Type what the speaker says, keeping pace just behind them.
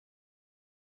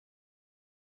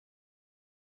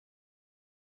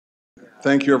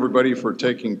Thank you, everybody, for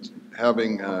taking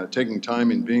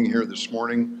time and being here this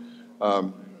morning.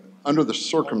 Under the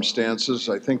circumstances,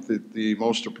 I think that the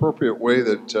most appropriate way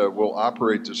that we'll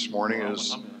operate this morning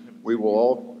is we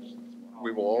will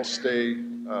all stay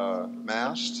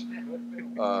masked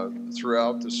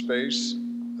throughout the space,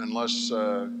 unless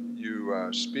you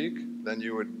speak. Then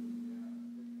you would,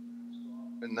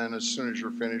 and then as soon as you're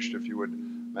finished, if you would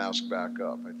mask back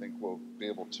up. I think we'll be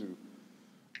able to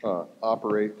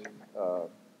operate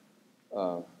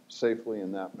safely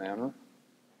in that manner.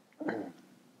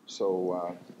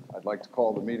 So I'd like to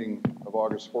call the meeting of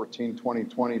August 14,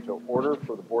 2020 to order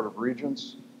for the Board of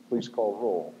Regents. Please call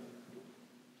roll.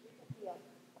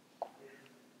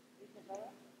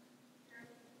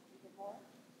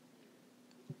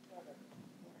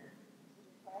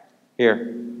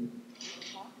 Here.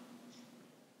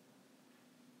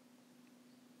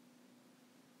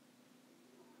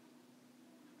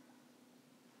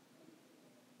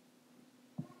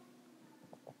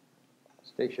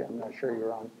 Stacia, I'm not sure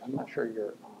you're on.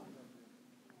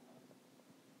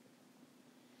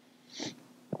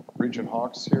 Regent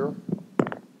Hawks here.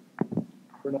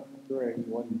 We're not hearing.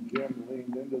 When Jim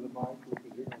leaned into the mic, we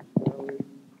could hear him clearly.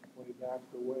 When he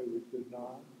backed away, we could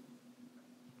not.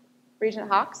 Regent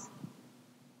Hawks?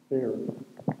 Here.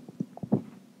 You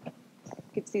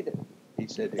could see that. He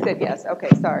said Said yes. Okay,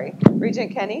 sorry.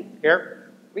 Regent Kenny? Here.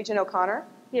 Regent O'Connor?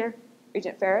 Here.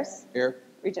 Regent Ferris? Here.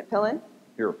 Regent Pillen?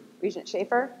 Here. Regent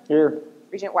Schaefer? Here.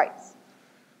 Regent Whites?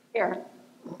 Here.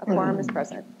 A quorum is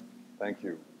present. Thank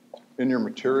you. In your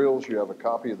materials, you have a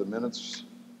copy of the minutes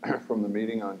from the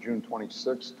meeting on June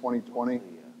 26, 2020.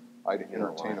 I'd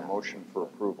entertain a motion for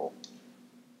approval.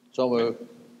 So moved.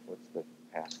 What's the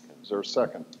passcode? Is there a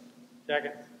second?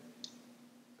 Second.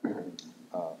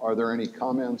 Are there any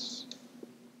comments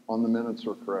on the minutes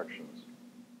or corrections?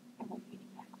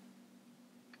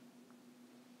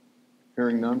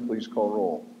 Hearing none, please call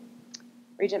roll.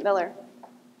 Regent Miller?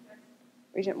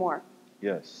 Regent Moore?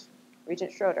 Yes.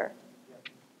 Regent Schroeder?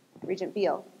 Regent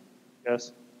Beal?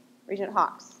 Yes. Regent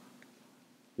Hawks?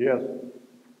 Yes.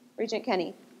 Regent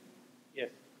Kenny? Yes.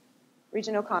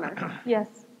 Regent O'Connor?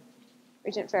 Yes.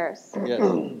 Regent Ferris? Yes.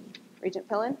 Regent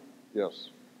Pillen? Yes.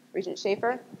 Regent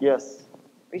Schaefer? Yes.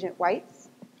 Regent Whites?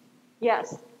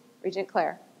 Yes. Regent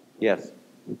Clare? Yes.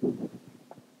 The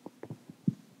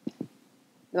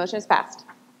motion is passed.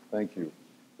 Thank you.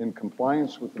 In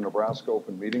compliance with the Nebraska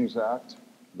Open Meetings Act,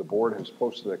 the board has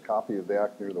posted a copy of the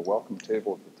act near the welcome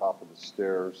table at the top of the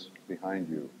stairs behind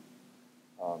you.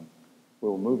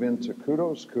 We'll move into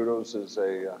kudos. Kudos is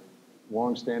a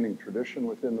long-standing tradition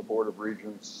within the Board of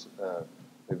Regents, a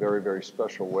very, very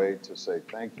special way to say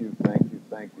thank you, thank you,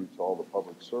 thank you to all the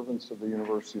public servants of the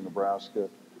University of Nebraska,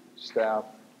 staff,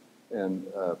 and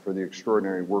for the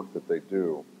extraordinary work that they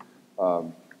do.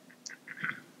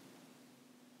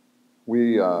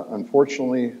 We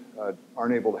unfortunately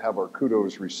aren't able to have our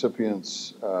kudos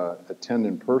recipients attend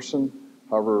in person.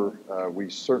 However, we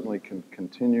certainly can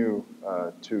continue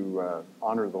to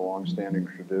honor the longstanding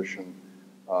tradition.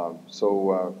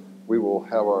 So we will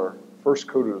have our first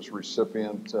kudos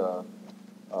recipient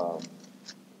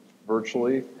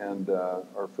virtually, and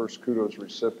our first kudos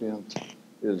recipient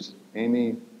is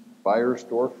Amy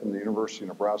Beiersdorf from the University of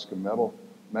Nebraska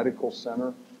Medical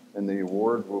Center, and the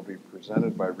award will be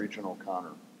presented by Regent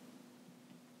O'Connor.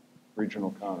 Regent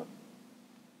O'Connor.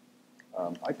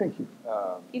 I think you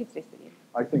can stay sitting.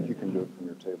 I think you can do it from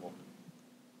your table.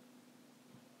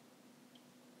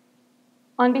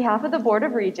 On behalf of the Board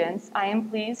of Regents, I am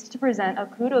pleased to present a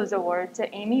kudos award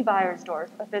to Amy Beiersdorf,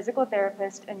 a physical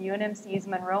therapist in UNMC's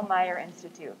Monroe Meyer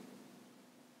Institute.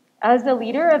 As the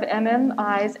leader of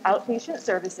MMI's outpatient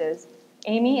services,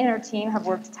 Amy and her team have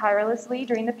worked tirelessly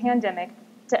during the pandemic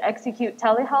to execute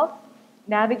telehealth,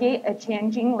 navigate a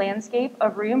changing landscape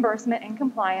of reimbursement and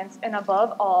compliance, and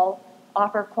above all,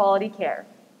 offer quality care.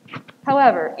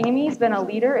 However, Amy's been a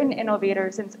leader and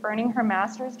innovator since earning her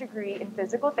master's degree in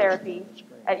physical therapy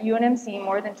at UNMC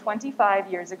more than 25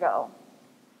 years ago.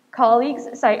 Colleagues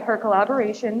cite her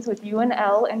collaborations with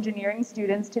UNL engineering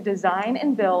students to design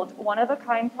and build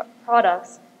one-of-a-kind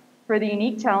products for the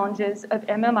unique challenges of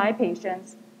MMI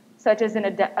patients, such as an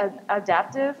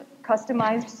adaptive,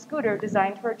 customized scooter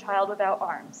designed for a child without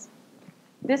arms.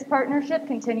 This partnership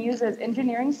continues as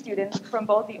engineering students from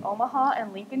both the Omaha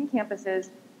and Lincoln campuses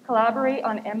collaborate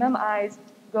on MMI's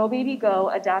Go Baby Go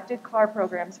adapted car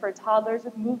programs for toddlers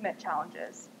with movement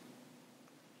challenges.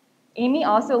 Amy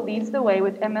also leads the way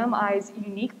with MMI's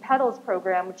unique Pedals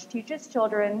program, which teaches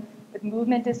children with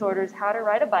movement disorders how to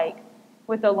ride a bike,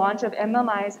 with the launch of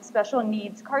MMI's special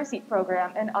needs car seat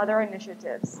program and other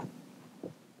initiatives.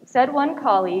 Said one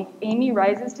colleague, Amy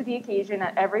rises to the occasion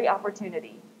at every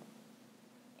opportunity.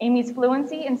 Amy's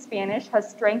fluency in Spanish has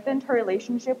strengthened her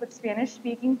relationship with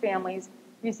Spanish-speaking families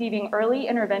receiving early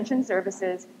intervention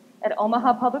services at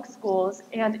Omaha Public Schools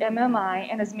and MMI,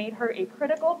 and has made her a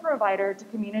critical provider to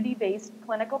community-based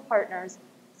clinical partners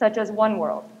such as One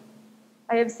World.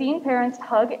 I have seen parents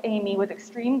hug Amy with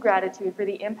extreme gratitude for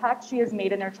the impact she has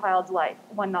made in their child's life,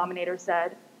 one nominator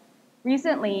said.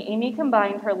 Recently, Amy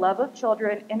combined her love of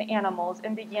children and animals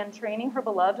and began training her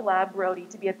beloved lab, Brody,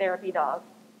 to be a therapy dog.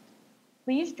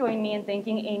 Please join me in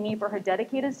thanking Amy for her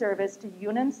dedicated service to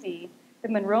UNMC, the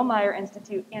Monroe Meyer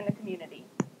Institute, and the community.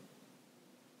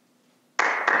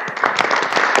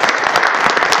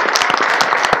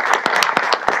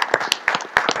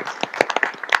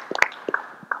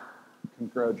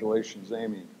 Congratulations,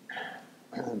 Amy,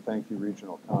 and thank you,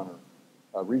 Regent O'Connor.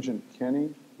 Regent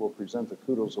Kenny will present the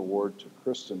Kudos Award to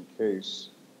Kristen Case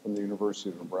from the University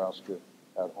of Nebraska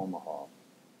at Omaha.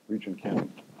 Regent Kenny.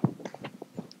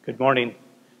 Good morning.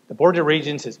 The Board of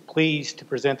Regents is pleased to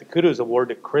present the Kudos Award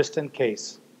to Kristen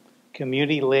Case,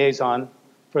 Community Liaison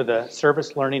for the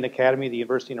Service Learning Academy of the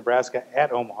University of Nebraska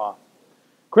at Omaha.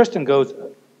 Kristen goes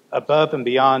above and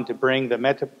beyond to bring the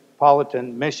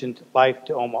metropolitan mission to life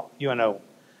to UNO.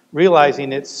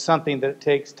 Realizing it's something that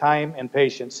takes time and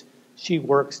patience, she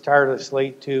works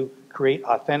tirelessly to create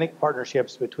authentic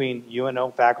partnerships between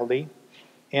UNO faculty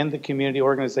and the community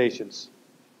organizations.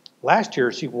 Last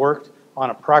year, she worked on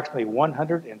approximately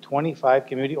 125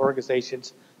 community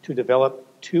organizations to develop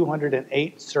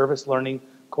 208 service learning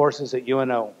courses at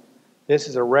UNO. This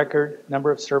is a record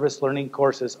number of service learning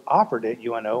courses offered at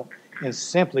UNO and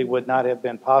simply would not have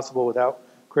been possible without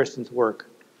Kristen's work.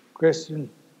 Kristen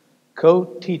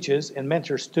co-teaches and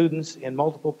mentors students in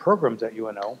multiple programs at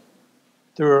UNO.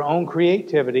 Through her own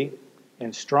creativity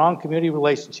and strong community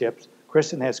relationships,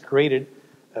 Kristen has created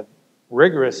a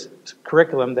rigorous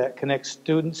curriculum that connects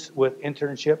students with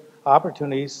internship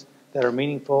opportunities that are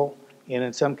meaningful and,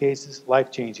 in some cases,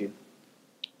 life-changing.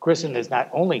 Kristen is not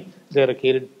only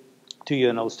dedicated to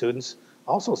UNO students,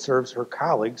 also serves her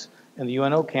colleagues in the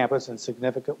UNO campus in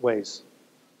significant ways.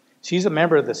 She's a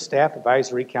member of the Staff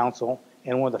Advisory Council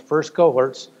and one of the first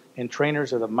cohorts and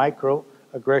trainers of the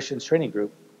Microaggressions Training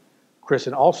Group.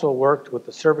 Kristen also worked with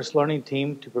the service learning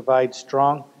team to provide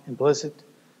strong implicit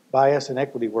bias and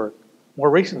equity work.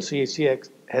 More recently, she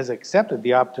has accepted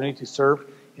the opportunity to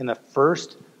serve in the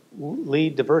first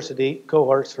lead diversity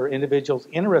cohorts for individuals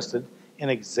interested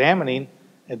in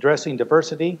addressing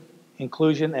diversity,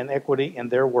 inclusion, and equity in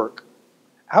their work.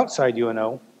 Outside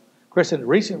UNO, Kristen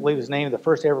recently was named the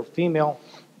first ever female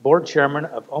board chairman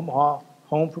of Omaha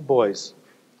Home for Boys,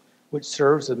 which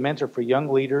serves as a mentor for young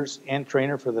leaders and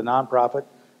trainer for the Nonprofit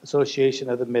Association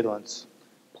of the Midlands.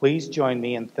 Please join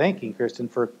me in thanking Kristen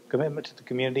for her commitment to the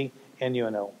community and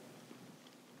UNO.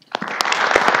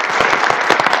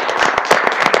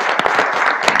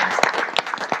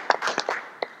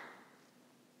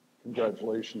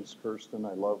 Congratulations, Kirsten.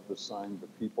 I love the sign to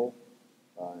people.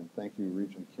 And thank you,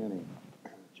 Regent Kenny.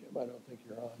 Jim, I don't think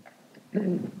you're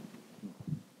on.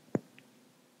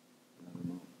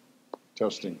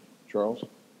 Testing. Charles?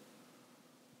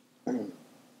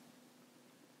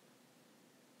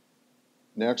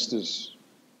 Next is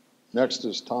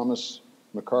Thomas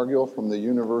McCargill from the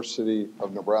University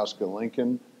of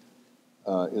Nebraska-Lincoln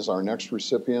is our next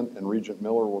recipient, and Regent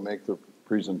Miller will make the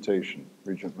presentation.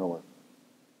 Regent Miller.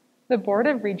 The Board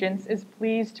of Regents is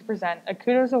pleased to present a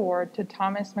Kudos Award to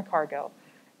Thomas McCargill,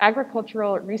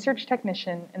 Agricultural Research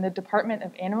Technician in the Department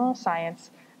of Animal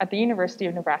Science at the University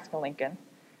of Nebraska-Lincoln.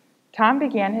 Tom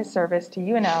began his service to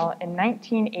UNL in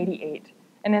 1988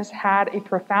 and has had a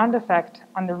profound effect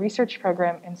on the research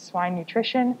program in swine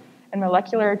nutrition and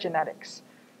molecular genetics.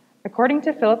 According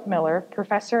to Philip Miller,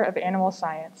 professor of animal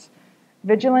science,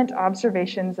 vigilant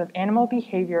observations of animal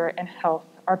behavior and health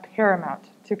are paramount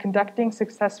to conducting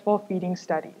successful feeding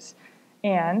studies,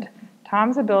 and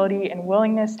Tom's ability and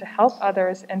willingness to help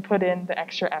others and put in the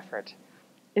extra effort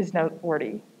is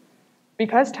noteworthy.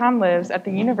 Because Tom lives at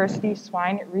the University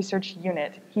Swine Research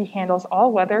Unit, he handles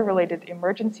all weather-related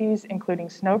emergencies, including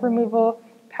snow removal,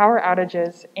 power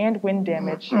outages, and wind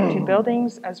damage to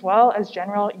buildings, as well as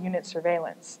general unit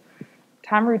surveillance.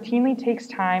 Tom routinely takes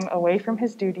time away from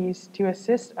his duties to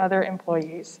assist other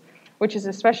employees, which is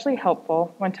especially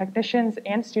helpful when technicians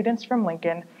and students from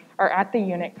Lincoln are at the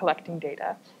unit collecting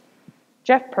data.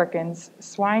 Jeff Perkins,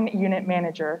 Swine Unit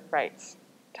Manager, writes,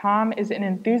 Tom is an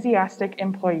enthusiastic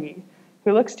employee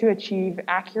who looks to achieve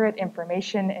accurate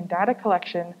information and data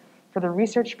collection for the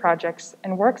research projects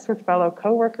and works with fellow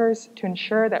coworkers to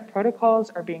ensure that protocols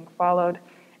are being followed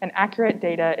and accurate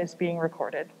data is being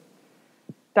recorded.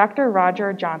 Dr.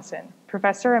 Roger Johnson,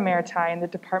 Professor Emeriti in the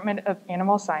Department of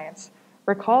Animal Science,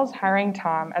 recalls hiring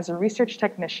Tom as a research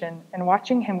technician and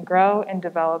watching him grow and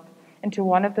develop into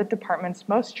one of the department's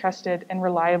most trusted and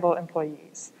reliable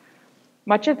employees.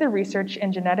 Much of the research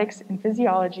in genetics and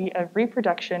physiology of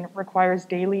reproduction requires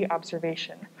daily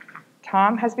observation.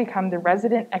 Tom has become the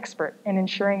resident expert in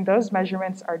ensuring those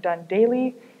measurements are done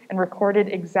daily and recorded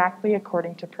exactly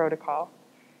according to protocol.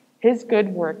 His good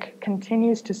work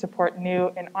continues to support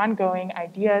new and ongoing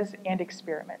ideas and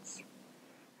experiments.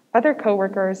 Other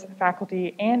coworkers,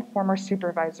 faculty, and former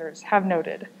supervisors have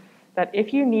noted that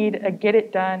if you need a get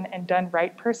it done and done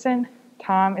right person,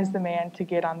 Tom is the man to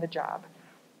get on the job.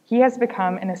 He has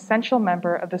become an essential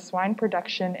member of the swine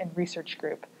production and research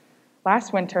group.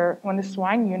 Last winter, when the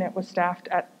swine unit was staffed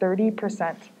at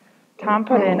 30%, Tom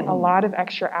put in a lot of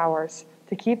extra hours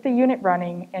to keep the unit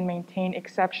running and maintain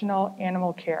exceptional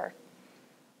animal care.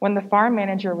 When the farm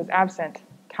manager was absent,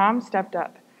 Tom stepped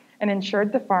up and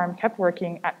ensured the farm kept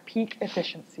working at peak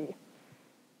efficiency.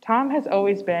 Tom has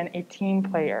always been a team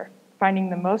player, finding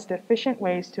the most efficient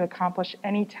ways to accomplish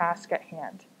any task at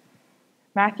hand.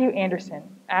 Matthew Anderson,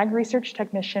 Ag Research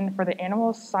Technician for the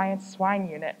Animal Science Swine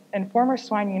Unit and former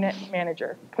Swine Unit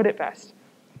Manager, put it best: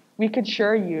 "We could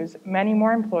sure use many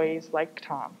more employees like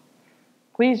Tom."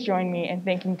 Please join me in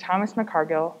thanking Thomas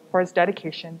McCargill for his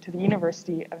dedication to the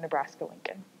University of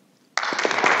Nebraska-Lincoln.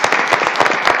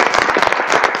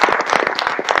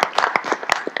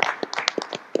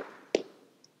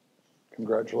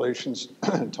 Congratulations,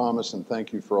 Thomas, and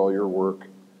thank you for all your work.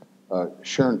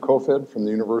 Sharon Kofed from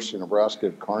the University of Nebraska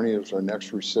at Kearney is our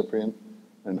next recipient,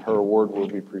 and her award will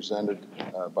be presented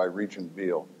by Regent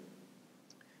Beal.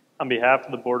 On behalf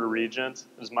of the Board of Regents,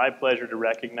 it is my pleasure to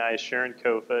recognize Sharon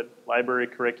Kofed, Library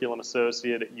Curriculum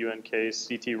Associate at UNK's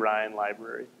C.T. Ryan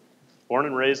Library. Born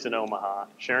and raised in Omaha,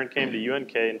 Sharon came to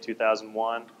UNK in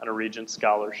 2001 on a Regents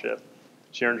scholarship.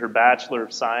 She earned her Bachelor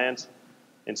of Science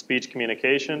in Speech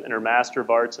Communication and her Master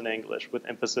of Arts in English with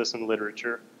emphasis in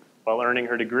literature. While earning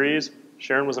her degrees,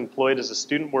 Sharon was employed as a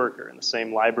student worker in the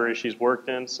same library she's worked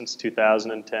in since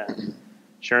 2010.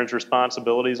 Sharon's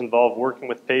responsibilities involve working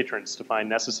with patrons to find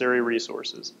necessary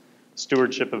resources,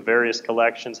 stewardship of various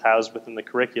collections housed within the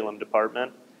curriculum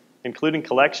department, including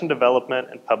collection development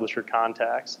and publisher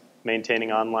contacts,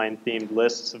 maintaining online themed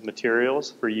lists of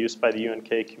materials for use by the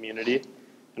UNK community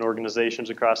and organizations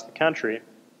across the country,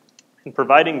 and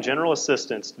providing general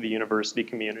assistance to the university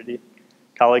community.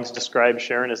 Colleagues describe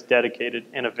Sharon as dedicated,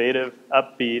 innovative,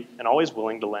 upbeat, and always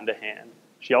willing to lend a hand.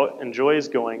 She enjoys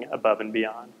going above and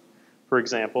beyond. For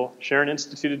example, Sharon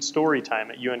instituted story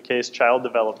time at UNK's Child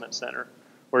Development Center,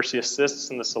 where she assists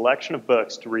in the selection of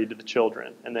books to read to the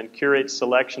children, and then curates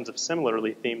selections of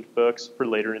similarly themed books for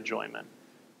later enjoyment.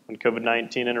 When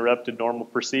COVID-19 interrupted normal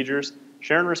procedures,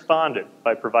 Sharon responded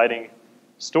by providing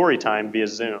story time via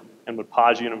Zoom, and when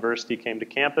Page University came to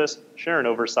campus, Sharon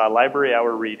oversaw library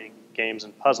hour reading, games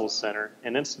and puzzles center,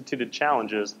 and instituted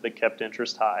challenges that kept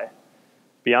interest high.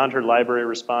 Beyond her library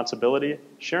responsibility,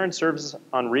 Sharon serves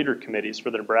on reader committees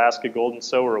for the Nebraska Golden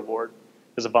Sower Award,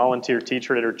 is a volunteer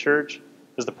teacher at her church,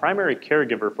 is the primary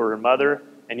caregiver for her mother,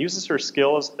 and uses her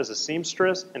skills as a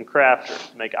seamstress and crafter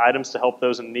to make items to help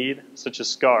those in need, such as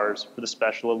scarves for the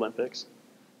Special Olympics.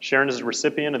 Sharon is a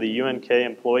recipient of the UNK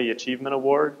Employee Achievement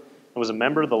Award and was a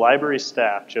member of the library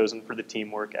staff chosen for the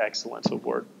Teamwork Excellence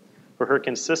Award. For her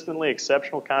consistently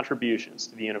exceptional contributions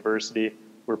to the university,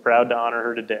 we're proud to honor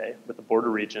her today with the Board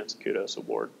of Regents Kudos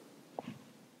Award.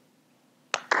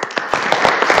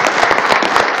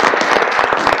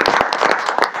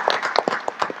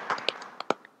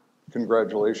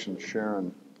 Congratulations,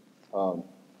 Sharon.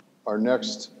 Our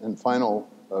next and final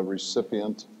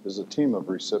recipient is a team of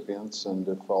recipients, and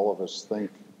if all of us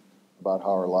think about how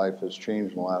our life has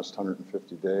changed in the last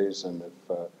 150 days, and if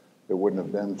it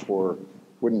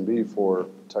wouldn't be for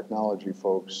technology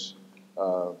folks,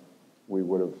 we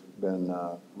would have been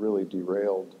really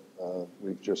derailed.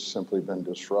 We've just simply been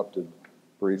disrupted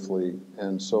briefly.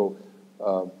 And so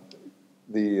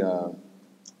the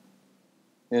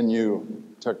NU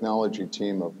technology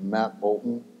team of Matt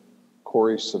Bolton,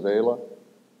 Corey Savela,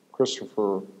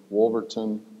 Christopher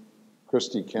Wolverton,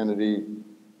 Christy Kennedy,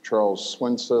 Charles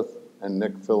Swinseth, and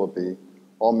Nick Philippi,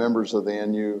 all members of the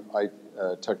NU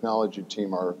technology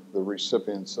team, are the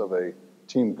recipients of a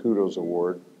Team Kudos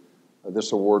Award.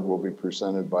 This award will be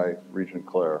presented by Regent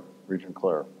Clare. Regent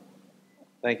Clare.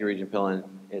 Thank you, Regent Pillen.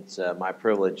 It's my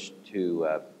privilege to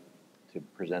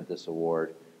present this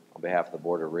award on behalf of the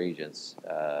Board of Regents.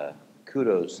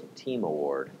 Kudos Team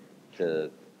Award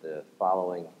to the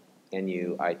following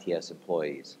NU ITS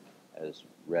employees, as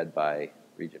read by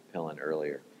Regent Pillen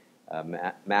earlier.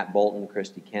 Matt Bolton,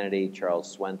 Christy Kennedy,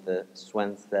 Charles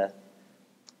Swenseth,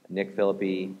 Nick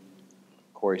Philippi,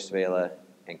 Corey Svela,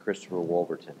 and Christopher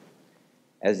Wolverton.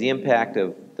 As the impact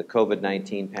of the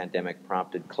COVID-19 pandemic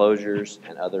prompted closures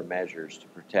and other measures to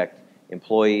protect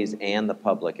employees and the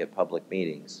public at public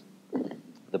meetings,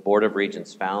 the Board of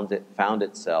Regents found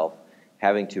itself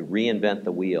having to reinvent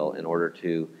the wheel in order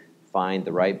to find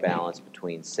the right balance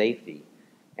between safety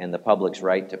and the public's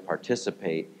right to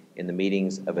participate in the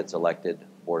meetings of its elected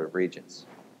Board of Regents.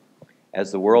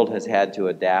 As the world has had to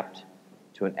adapt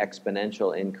to an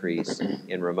exponential increase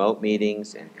in remote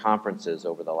meetings and conferences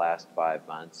over the last 5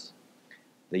 months,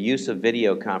 the use of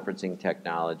video conferencing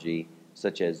technology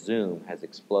such as Zoom has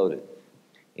exploded,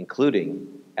 including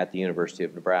at the University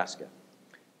of Nebraska.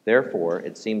 Therefore,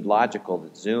 it seemed logical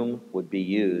that Zoom would be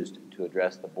used to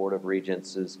address the Board of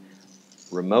Regents'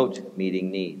 remote meeting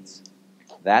needs.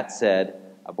 That said,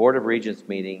 a Board of Regents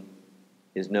meeting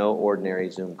is no ordinary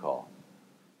Zoom call.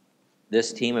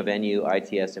 This team of NU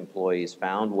ITS employees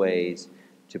found ways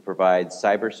to provide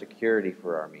cybersecurity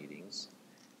for our meetings,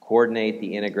 coordinate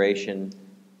the integration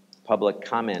public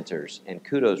commenters and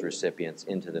kudos recipients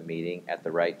into the meeting at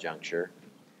the right juncture,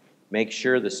 make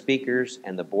sure the speakers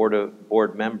and the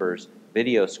board members'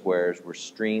 video squares were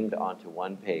streamed onto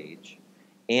one page,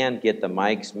 and get the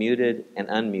mics muted and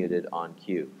unmuted on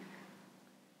cue.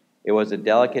 It was a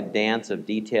delicate dance of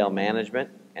detail management,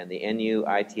 and the NU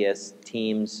ITS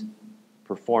team's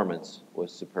performance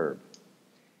was superb.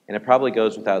 And it probably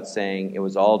goes without saying, it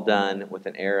was all done with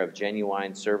an air of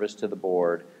genuine service to the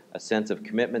board, a sense of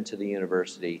commitment to the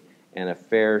university, and a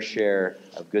fair share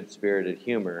of good-spirited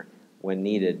humor when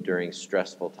needed during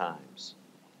stressful times.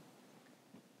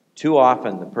 Too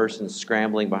often, the person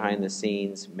scrambling behind the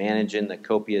scenes, managing the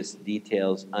copious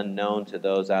details unknown to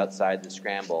those outside the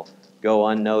scramble, go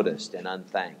unnoticed and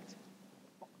unthanked.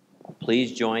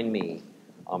 Please join me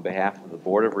on behalf of the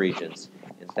Board of Regents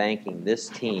in thanking this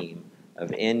team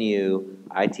of NU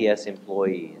ITS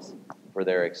employees for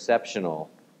their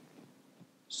exceptional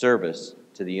service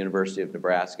to the University of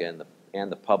Nebraska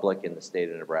and the public in the state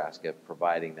of Nebraska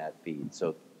providing that feed.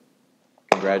 So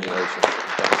congratulations.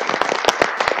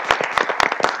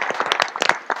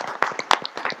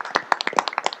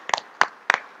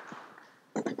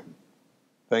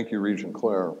 Thank you, Regent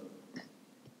Claire.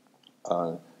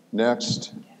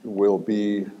 Next will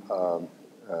be,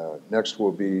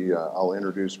 I'll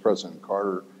introduce President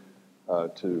Carter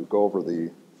to go over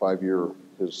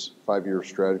his five-year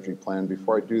strategy plan.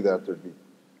 Before I do that, there'd be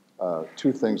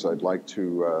two things I'd like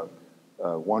to,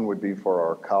 one would be for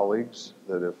our colleagues,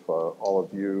 that if all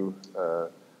of you,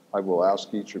 I will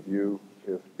ask each of you,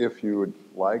 if you would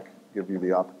like, give you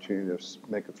the opportunity to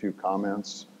make a few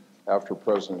comments after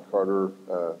President Carter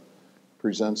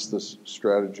presents this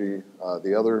strategy.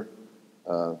 The other,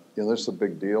 this is a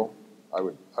big deal. I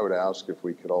would ask if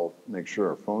we could all make sure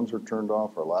our phones are turned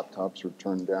off, our laptops are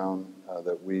turned down,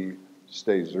 that we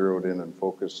stay zeroed in and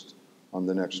focused on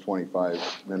the next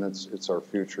 25 minutes. It's our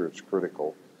future, it's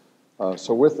critical.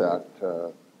 So with that,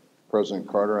 President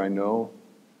Carter, I know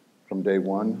from day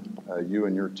one, you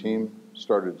and your team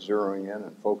started zeroing in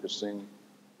and focusing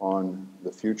on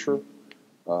the future.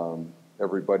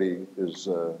 Everybody is,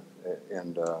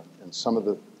 and some of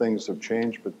the things have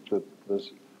changed, but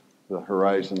the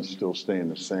horizon's still staying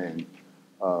the same.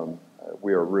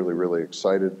 We are really, really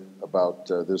excited about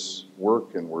this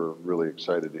work, and we're really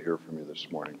excited to hear from you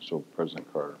this morning. So,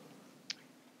 President Carter.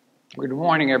 Good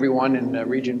morning, everyone, and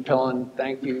Regent Pillen,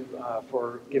 thank you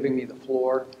for giving me the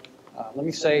floor. Let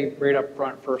me say right up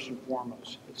front, first and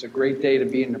foremost, it's a great day to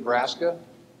be in Nebraska,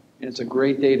 and it's a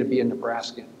great day to be a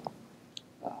Nebraskan.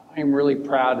 I am really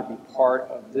proud to be part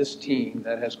of this team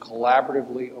that has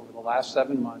collaboratively over the last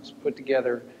 7 months put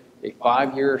together a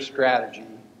 5-year strategy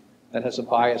that has a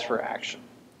bias for action.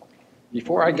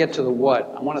 Before I get to the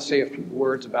what, I want to say a few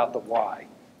words about the why,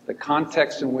 the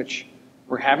context in which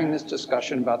we're having this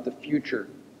discussion about the future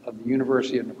of the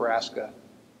University of Nebraska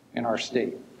and our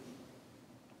state.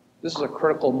 This is a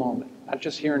critical moment, not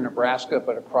just here in Nebraska,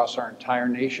 but across our entire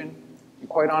nation, and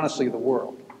quite honestly, the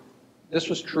world. This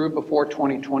was true before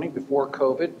 2020, before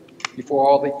COVID, before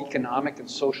all the economic and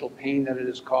social pain that it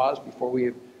has caused, before we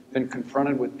have been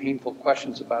confronted with painful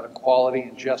questions about equality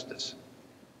and justice.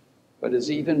 But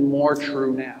is even more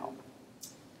true now.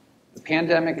 The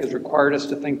pandemic has required us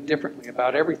to think differently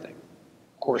about everything.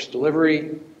 Course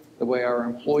delivery, the way our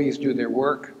employees do their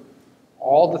work,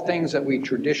 all the things that we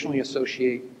traditionally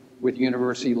associate with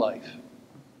university life.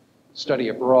 Study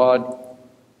abroad,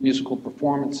 musical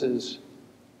performances,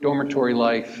 dormitory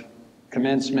life,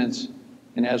 commencements,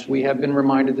 and as we have been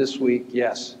reminded this week,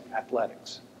 yes,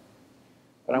 athletics.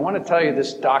 But I want to tell you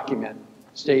this document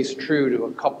stays true to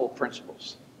a couple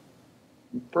principles.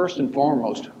 First and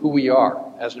foremost, who we are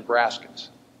as Nebraskans.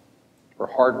 We're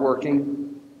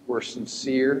hardworking, we're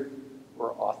sincere,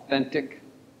 we're authentic,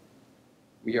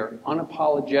 we are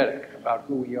unapologetic about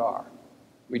who we are.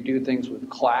 We do things with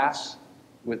class,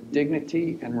 with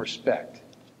dignity and respect.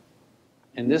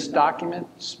 And this document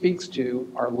speaks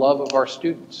to our love of our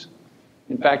students.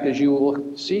 In fact, as you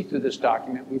will see through this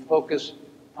document, we focus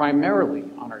primarily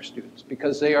on our students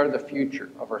because they are the future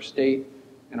of our state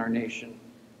and our nation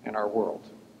and our world.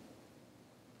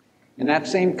 And that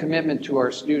same commitment to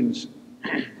our students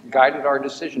guided our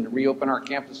decision to reopen our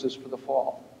campuses for the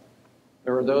fall.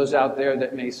 There are those out there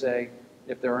that may say,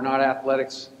 if there are not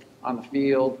athletics on the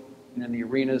field and in the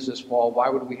arenas this fall, why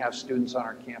would we have students on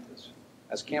our campus?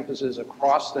 As campuses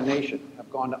across the nation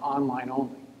have gone to online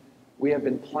only, we have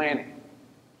been planning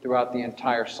throughout the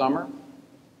entire summer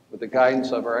with the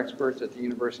guidance of our experts at the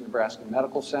University of Nebraska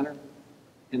Medical Center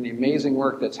and the amazing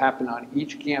work that's happened on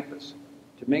each campus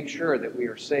to make sure that we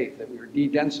are safe, that we are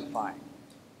de-densifying.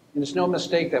 And it's no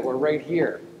mistake that we're right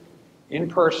here in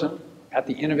person at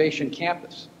the Innovation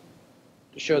Campus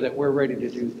to show that we're ready to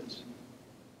do this.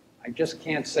 I just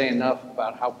can't say enough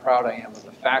about how proud I am of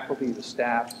the faculty, the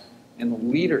staff, and the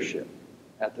leadership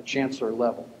at the chancellor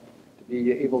level to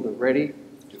be able to ready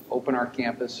to open our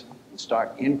campus and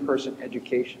start in-person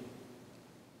education.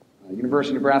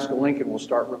 University of Nebraska-Lincoln will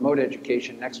start remote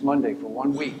education next Monday for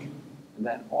 1 week, and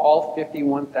then all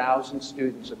 51,000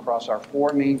 students across our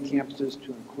 4 main campuses,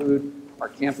 to include our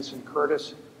campus in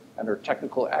Curtis and our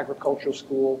technical agricultural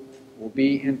school, will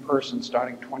be in person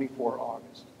starting 24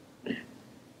 August.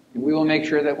 And we will make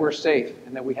sure that we're safe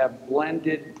and that we have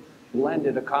blended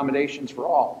accommodations for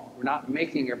all. We're not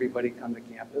making everybody come to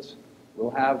campus.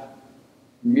 We'll have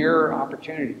mirror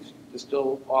opportunities to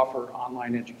still offer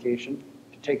online education,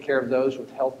 to take care of those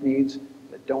with health needs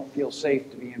that don't feel safe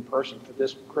to be in person for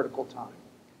this critical time.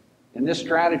 And this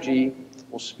strategy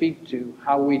will speak to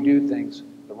how we do things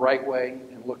the right way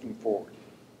and looking forward.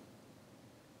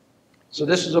 So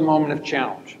this is a moment of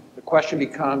challenge. The question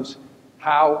becomes,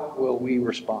 how will we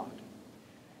respond?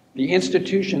 The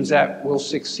institutions that will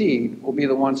succeed will be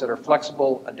the ones that are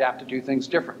flexible, adapt to do things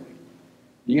differently.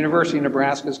 The University of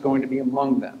Nebraska is going to be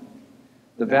among them.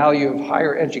 The value of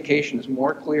higher education is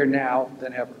more clear now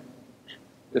than ever.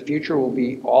 The future will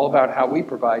be all about how we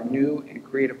provide new and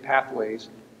creative pathways,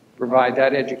 provide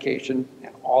that education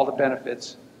and all the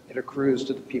benefits it accrues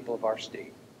to the people of our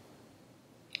state.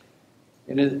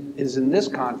 And it is in this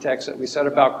context that we set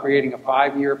about creating a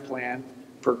 5-year plan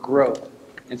for growth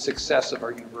and success of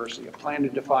our university, a plan to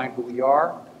define who we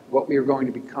are, what we are going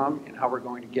to become, and how we're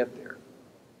going to get there.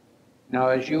 Now,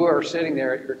 as you are sitting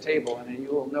there at your table, and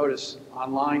you will notice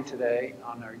online today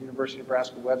on our University of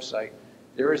Nebraska website,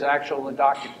 there is actually a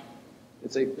document.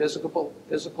 It's a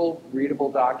physical,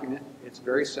 readable document. It's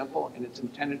very simple, and it's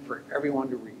intended for everyone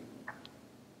to read.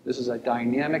 This is a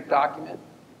dynamic document.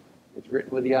 It's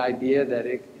written with the idea that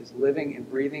it is living and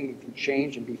breathing and can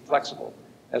change and be flexible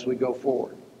as we go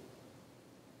forward.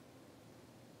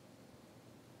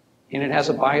 And it has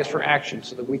a bias for action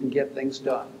so that we can get things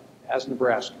done as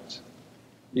Nebraskans.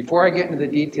 Before I get into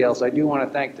the details, I do want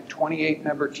to thank the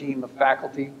 28-member team of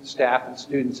faculty, staff, and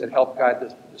students that helped guide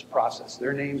this process.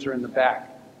 Their names are in the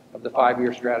back of the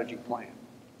 5-year strategy plan.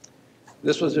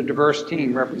 This was a diverse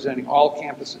team representing all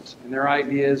campuses, and their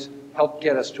ideas helped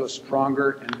get us to a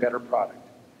stronger and better product.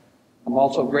 I'm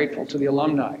also grateful to the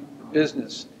alumni, the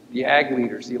business, the ag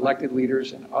leaders, the elected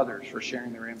leaders, and others for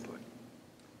sharing their input.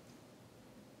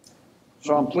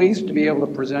 So I'm pleased to be able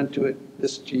to present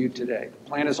this to you today. The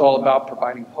plan is all about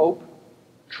providing hope,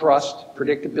 trust,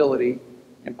 predictability,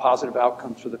 and positive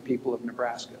outcomes for the people of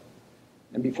Nebraska.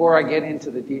 And before I get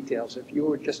into the details, if you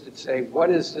were just to say,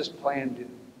 what does this plan do?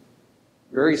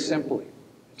 Very simply,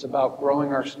 it's about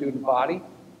growing our student body.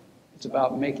 It's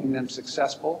about making them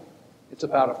successful. It's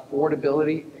about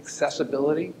affordability,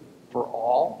 accessibility for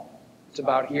all. It's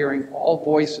about hearing all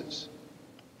voices.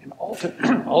 And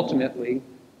ultimately,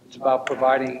 it's about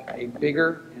providing a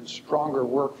bigger and stronger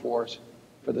workforce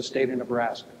for the state of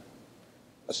Nebraska,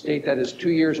 a state that is 2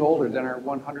 years older than our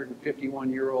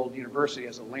 151-year-old university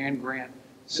as a land-grant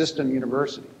system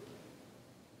university,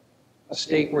 a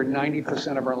state where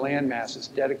 90% of our land mass is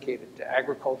dedicated to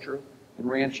agriculture and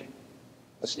ranching,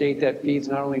 a state that feeds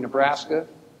not only Nebraska,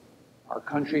 our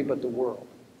country, but the world.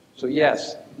 So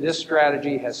yes, this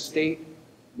strategy has state,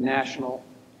 national,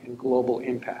 and global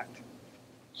impact.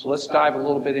 So let's dive a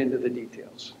little bit into the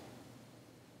details.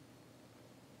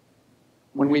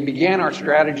 When we began our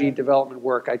strategy development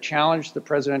work, I challenged the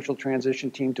presidential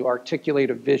transition team to articulate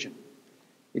a vision.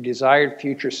 a desired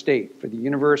future state for the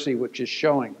university which is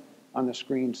showing on the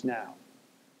screens now.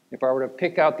 If I were to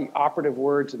pick out the operative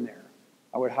words in there,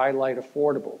 I would highlight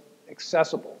affordable,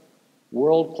 accessible,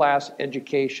 world-class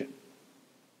education.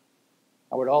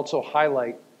 I would also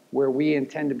highlight where we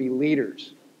intend to be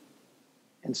leaders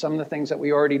and some of the things that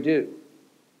we already do.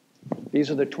 These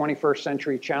are the 21st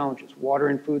century challenges: water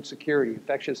and food security,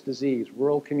 infectious disease,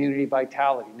 rural community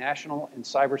vitality, national and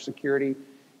cybersecurity,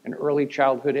 and early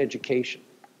childhood education.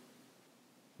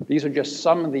 These are just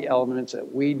some of the elements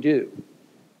that we do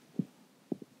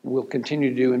and will continue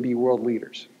to do and be world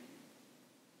leaders.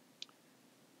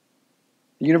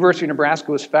 The University of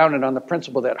Nebraska was founded on the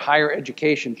principle that higher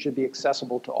education should be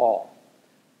accessible to all.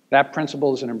 That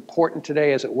principle is as important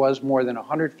today as it was more than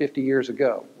 150 years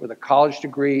ago, with a college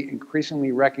degree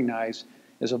increasingly recognized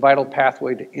as a vital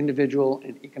pathway to individual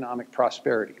and economic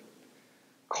prosperity.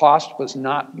 Cost must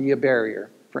not be a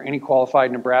barrier for any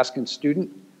qualified Nebraskan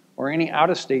student or any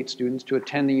out-of-state students to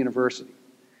attend the university.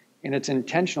 And it's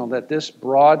intentional that this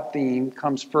broad theme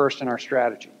comes first in our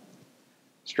strategy.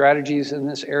 Strategies in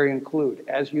this area include,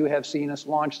 as you have seen us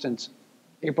launch since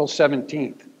April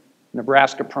 17th,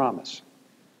 Nebraska Promise,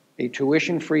 a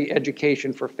tuition-free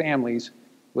education for families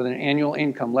with an annual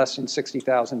income less than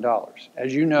 $60,000.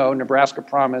 As you know, Nebraska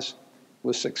Promise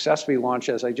was successfully launched,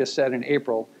 as I just said, in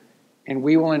April, and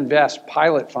we will invest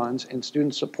pilot funds in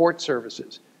student support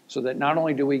services so that not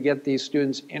only do we get these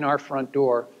students in our front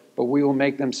door, but we will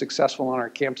make them successful on our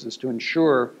campuses to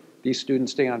ensure these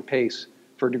students stay on pace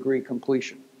for degree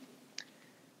completion.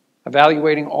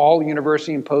 Evaluating all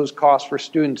university-imposed costs for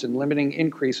students and limiting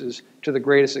increases to the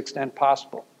greatest extent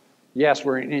possible. Yes,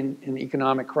 we're in an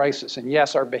economic crisis, and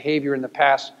yes, our behavior in the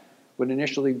past would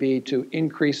initially be to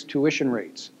increase tuition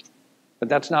rates, but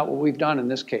that's not what we've done in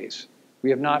this case. We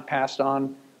have not passed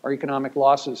on our economic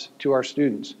losses to our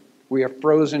students. We have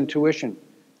frozen tuition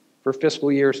for fiscal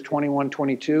years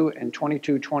 21-22 and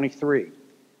 22-23,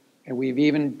 and we've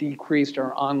even decreased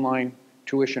our online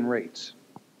tuition rates.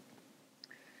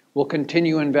 We'll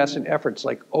continue to invest in efforts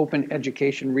like open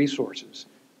education resources,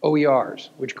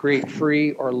 OERs, which create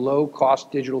free or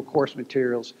low-cost digital course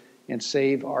materials and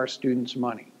save our students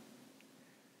money.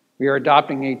 We are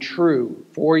adopting a true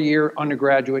 4-year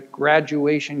undergraduate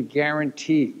graduation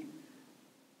guarantee.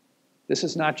 This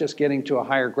is not just getting to a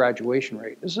higher graduation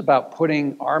rate. This is about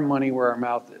putting our money where our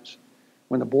mouth is.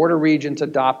 When the Board of Regents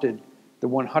adopted the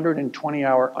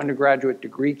 120-hour undergraduate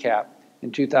degree cap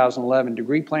in 2011,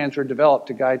 degree plans were developed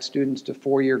to guide students to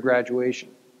 4-year graduation.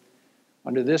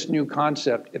 Under this new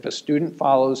concept, if a student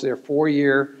follows their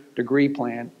 4-year degree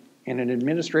plan and an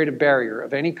administrative barrier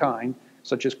of any kind,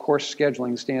 such as course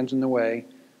scheduling, stands in the way,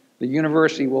 the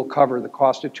university will cover the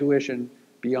cost of tuition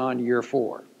beyond year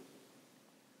 4.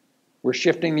 We're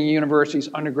shifting the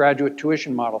university's undergraduate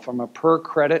tuition model from a per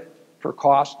credit per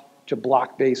cost to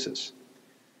block basis.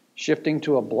 Shifting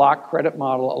to a block credit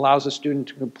model allows a student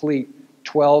to complete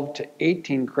 12 to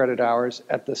 18 credit hours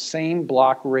at the same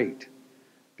block rate.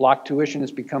 Block tuition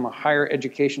has become a higher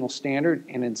educational standard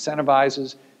and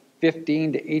incentivizes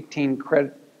 15 to 18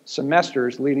 credit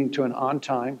semesters, leading to an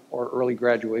on-time or early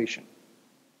graduation.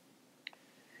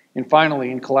 And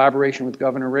finally, in collaboration with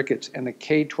Governor Ricketts and the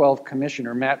K-12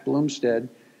 Commissioner, Matt Bloomstead,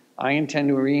 I intend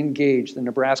to re-engage the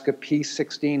Nebraska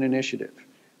P16 initiative,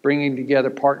 bringing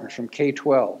together partners from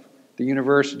K-12, the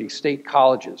university, state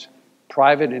colleges,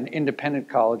 private and independent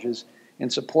colleges,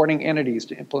 and supporting entities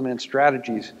to implement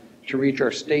strategies to reach our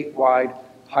statewide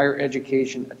higher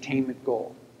education attainment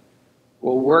goal.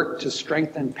 We'll work to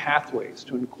strengthen pathways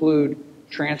to include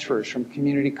transfers from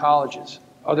community colleges,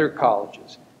 other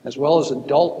colleges, as well as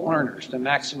adult learners to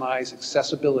maximize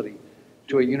accessibility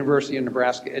to a University of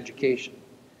Nebraska education,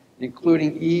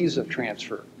 including ease of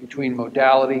transfer between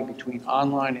modality, between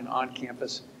online and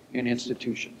on-campus and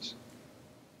institutions.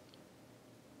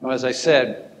 Now, as I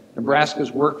said,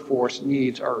 Nebraska's workforce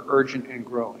needs are urgent and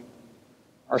growing.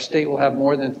 Our state will have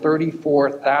more than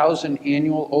 34,000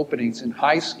 annual openings in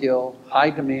high-skill,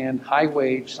 high-demand,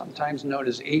 high-wage, sometimes known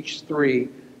as H3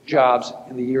 jobs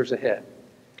in the years ahead.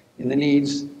 And the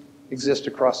needs exist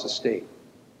across the state.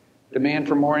 Demand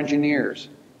for more engineers,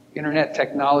 internet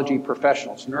technology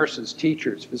professionals, nurses,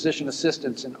 teachers, physician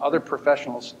assistants, and other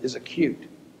professionals is acute.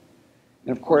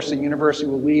 And of course, the university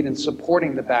will lead in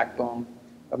supporting the backbone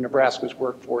of Nebraska's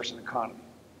workforce and economy,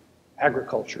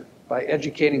 agriculture, by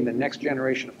educating the next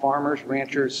generation of farmers,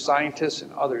 ranchers, scientists,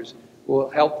 and others who will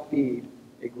help feed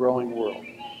a growing world.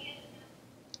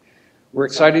 We're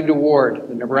excited to award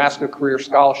the Nebraska Career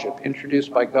Scholarship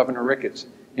introduced by Governor Ricketts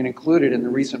and included in the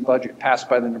recent budget passed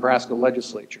by the Nebraska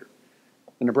legislature.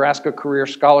 The Nebraska Career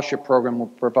Scholarship Program will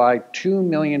provide $2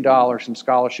 million in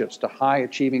scholarships to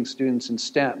high-achieving students in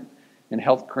STEM and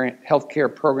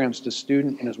healthcare programs to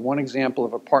students, and is one example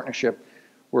of a partnership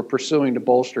we're pursuing to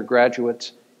bolster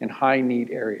graduates in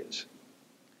high-need areas.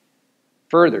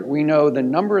 Further, we know the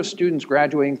number of students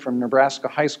graduating from Nebraska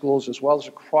high schools as well as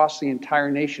across the entire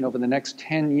nation over the next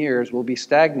 10 years will be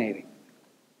stagnating.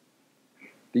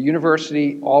 The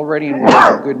university already enrolls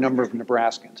a good number of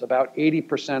Nebraskans. About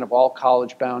 80% of all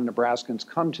college-bound Nebraskans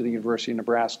come to the University of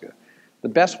Nebraska. The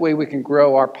best way we can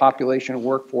grow our population and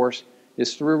workforce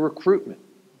is through recruitment,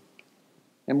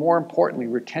 and more importantly,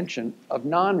 retention of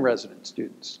non-resident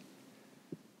students.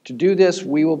 To do this,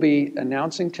 we will be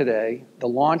announcing today the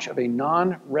launch of a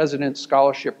non-resident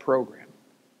scholarship program.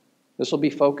 This will be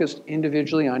focused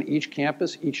individually on each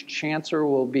campus. Each chancellor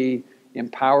will be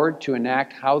empowered to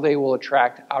enact how they will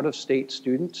attract out-of-state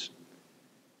students.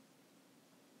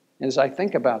 As I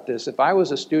think about this, if I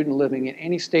was a student living in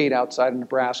any state outside of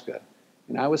Nebraska,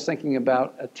 and I was thinking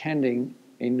about attending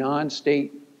a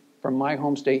non-state from my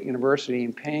home state university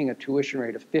and paying a tuition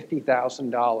rate of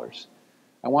 $50,000,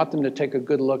 I want them to take a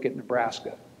good look at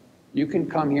Nebraska. You can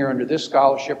come here under this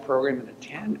scholarship program and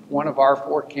attend one of our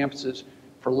 4 campuses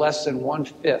for less than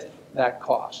 1/5 that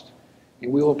cost.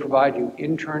 And we will provide you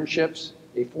internships,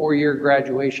 a 4-year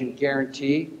graduation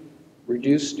guarantee,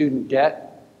 reduced student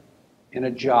debt, and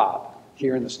a job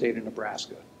here in the state of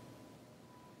Nebraska.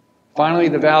 Finally,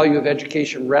 the value of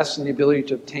education rests in the ability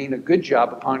to obtain a good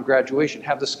job upon graduation,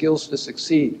 have the skills to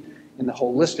succeed, and the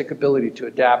holistic ability to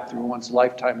adapt through one's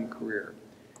lifetime and career.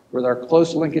 With our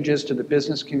close linkages to the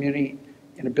business community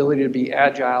and ability to be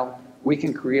agile, we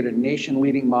can create a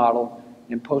nation-leading model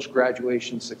in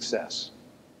post-graduation success.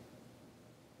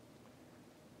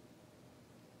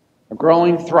 A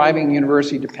growing, thriving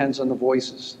university depends on the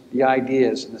voices, the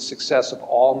ideas, and the success of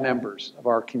all members of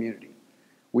our community.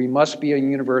 We must be a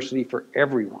university for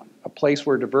everyone, a place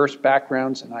where diverse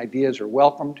backgrounds and ideas are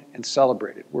welcomed and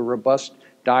celebrated, where robust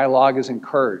dialogue is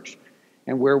encouraged,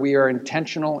 and where we are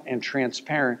intentional and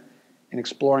transparent in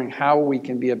exploring how we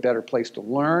can be a better place to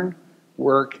learn,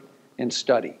 work, and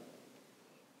study.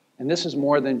 And this is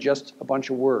more than just a bunch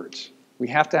of words. We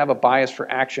have to have a bias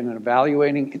for action in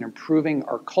evaluating and improving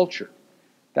our culture.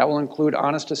 That will include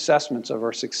honest assessments of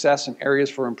our success and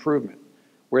areas for improvement,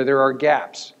 where there are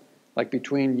gaps, like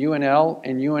between UNL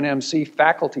and UNMC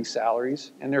faculty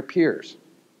salaries and their peers,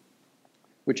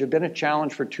 which have been a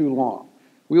challenge for too long.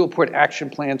 We will put action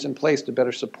plans in place to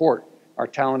better support our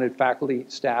talented faculty,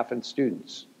 staff, and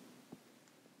students.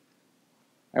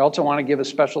 I also want to give a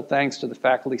special thanks to the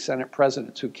Faculty Senate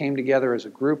presidents who came together as a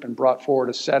group and brought forward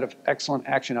a set of excellent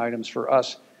action items for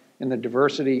us in the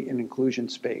diversity and inclusion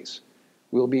space.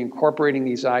 We will be incorporating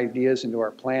these ideas into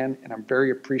our plan, and I'm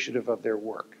very appreciative of their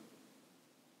work.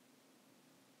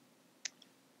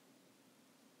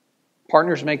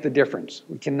 Partners make the difference.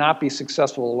 We cannot be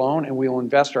successful alone, and we will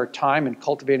invest our time in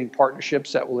cultivating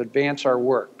partnerships that will advance our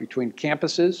work between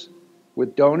campuses,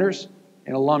 with donors,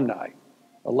 and alumni.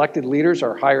 Elected leaders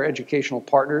are higher educational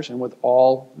partners, and with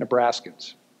all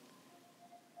Nebraskans.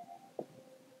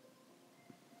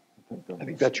 I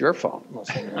think that's your phone.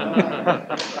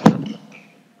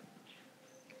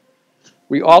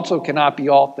 We also cannot be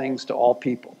all things to all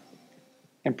people.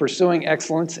 In pursuing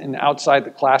excellence in outside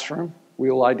the classroom, we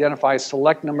will identify a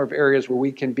select number of areas where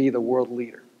we can be the world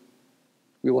leader.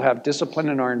 We will have discipline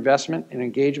in our investment and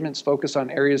engagements, focus on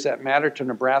areas that matter to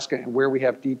Nebraska and where we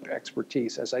have deep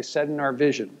expertise. As I said in our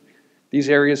vision, these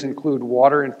areas include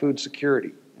water and food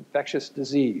security, infectious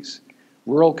disease,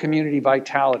 rural community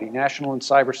vitality, national and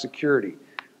cyber security,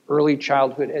 early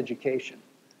childhood education.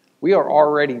 We are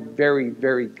already very,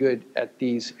 very good at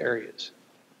these areas,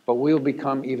 but we'll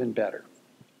become even better.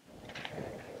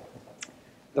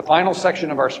 The final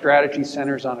section of our strategy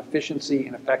centers on efficiency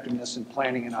and effectiveness in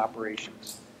planning and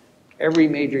operations. Every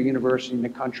major university in the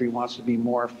country wants to be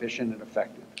more efficient and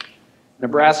effective.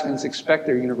 Nebraskans expect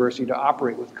their university to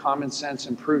operate with common sense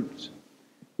and prudence.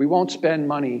 We won't spend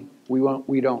money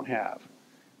we don't have.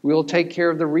 We will take care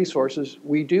of the resources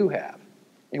we do have,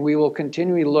 and we will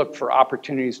continually look for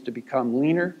opportunities to become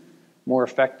leaner, more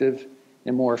effective,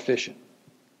 and more efficient.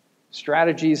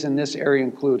 Strategies in this area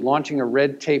include launching a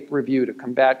red tape review to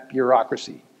combat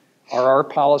bureaucracy. Are our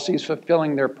policies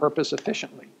fulfilling their purpose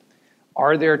efficiently?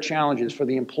 Are there challenges for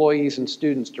the employees and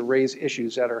students to raise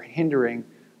issues that are hindering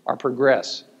our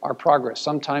progress,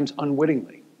 sometimes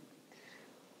unwittingly?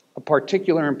 Of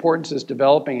particular importance is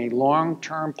developing a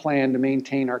long-term plan to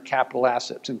maintain our capital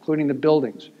assets, including the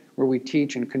buildings where we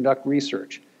teach and conduct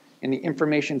research, and the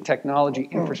information technology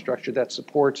infrastructure that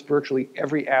supports virtually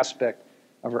every aspect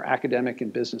of our academic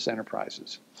and business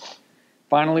enterprises.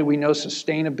 Finally, we know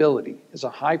sustainability is a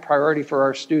high priority for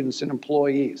our students and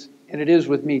employees, and it is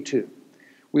with me too.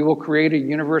 We will create a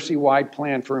university-wide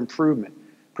plan for improvement,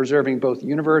 preserving both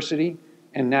university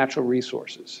and natural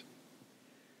resources.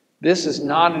 This is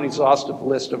not an exhaustive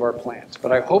list of our plans,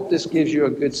 but I hope this gives you a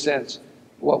good sense of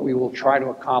what we will try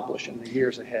to accomplish in the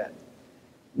years ahead.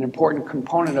 An important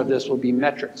component of this will be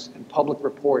metrics and public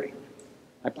reporting.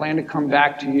 I plan to come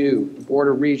back to you, the Board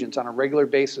of Regents, on a regular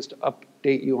basis to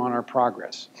update you on our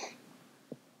progress.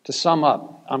 To sum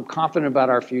up, I'm confident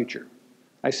about our future.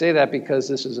 I say that because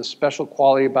this is a special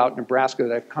quality about Nebraska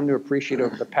that I've come to appreciate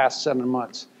over the past 7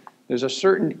 months. There's a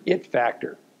certain it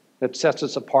factor that sets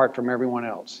us apart from everyone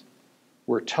else.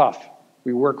 We're tough,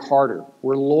 we work harder,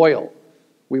 we're loyal,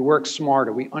 we work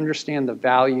smarter, we understand the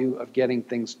value of getting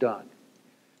things done.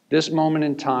 This moment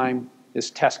in time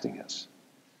is testing us,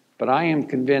 but I am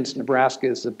convinced Nebraska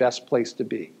is the best place to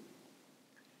be.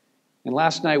 And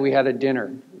last night we had a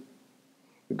dinner.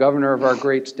 The governor of our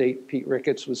great state, Pete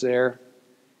Ricketts, was there,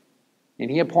 and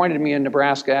he appointed me a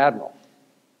Nebraska admiral.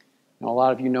 Now, a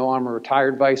lot of you know I'm a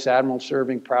retired vice admiral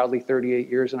serving proudly 38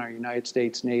 years in our United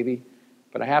States Navy,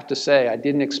 but I have to say I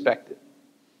didn't expect it.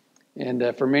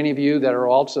 And for many of you that are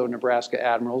also Nebraska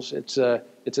admirals, it's an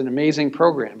amazing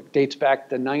program. It dates back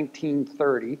to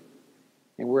 1930,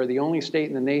 and we're the only state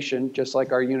in the nation, just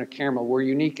like our unicameral, we're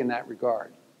unique in that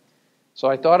regard. So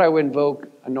I thought I would invoke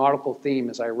a nautical theme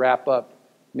as I wrap up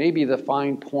maybe the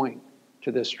fine point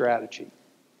to this strategy.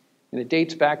 And it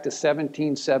dates back to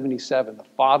 1777. The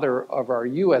father of our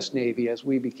U.S. Navy, as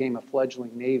we became a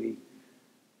fledgling Navy,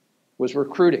 was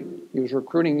recruiting. He was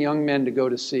recruiting young men to go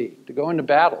to sea, to go into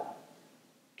battle.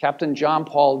 Captain John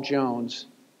Paul Jones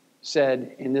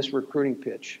said in this recruiting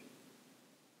pitch,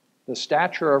 "The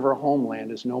stature of our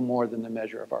homeland is no more than the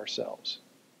measure of ourselves."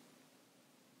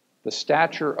 The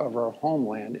stature of our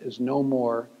homeland is no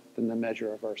more than the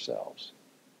measure of ourselves.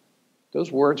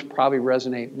 Those words probably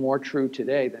resonate more true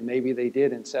today than maybe they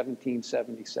did in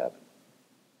 1777.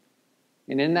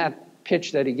 And in that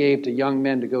pitch that he gave to young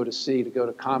men to go to sea, to go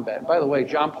to combat, and by the way,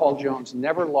 John Paul Jones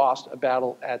never lost a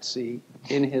battle at sea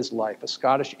in his life, a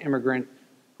Scottish immigrant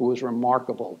who was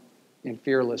remarkable and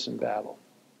fearless in battle.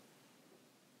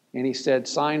 And he said,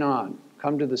 "Sign on,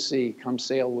 come to the sea, come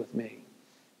sail with me."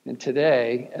 And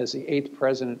today, as the 8th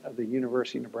president of the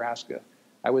University of Nebraska,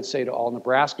 I would say to all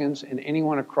Nebraskans and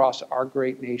anyone across our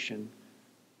great nation,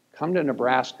 come to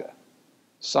Nebraska,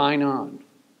 sign on,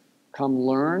 come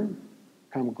learn,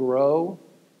 come grow,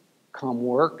 come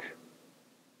work,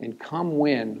 and come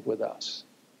win with us.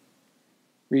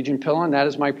 Regent Pillen, that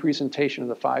is my presentation of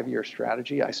the 5-year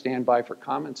strategy. I stand by for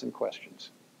comments and questions.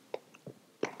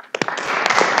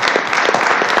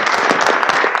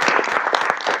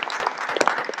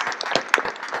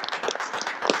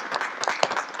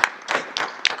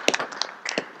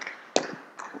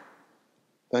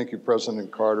 Thank you,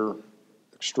 President Carter.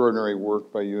 Extraordinary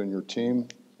work by you and your team.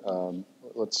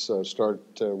 Let's start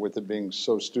with it being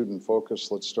so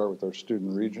student-focused. Let's start with our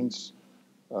student regents.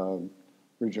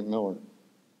 Regent Miller.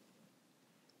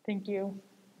 Thank you.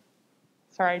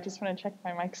 Sorry, I just want to check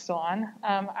my mic's still on.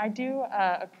 I do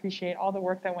appreciate all the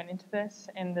work that went into this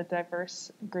and the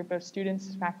diverse group of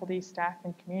students, faculty, staff,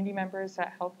 and community members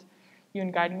that helped you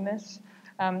in guiding this.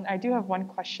 I do have one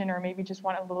question, or maybe just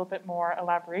want a little bit more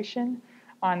elaboration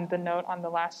on the note on the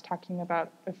last talking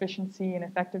about efficiency and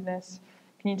effectiveness.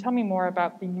 Can you tell me more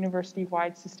about the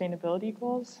university-wide sustainability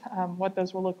goals, what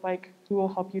those will look like, who will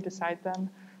help you decide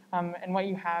them, and what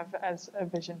you have as a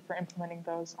vision for implementing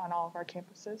those on all of our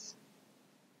campuses?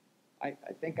 I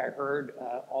think I heard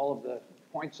all of the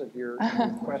points of your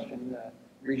question,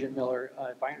 Regent Miller.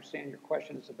 If I understand your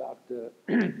question, it's about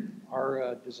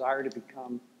our desire to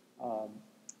become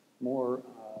more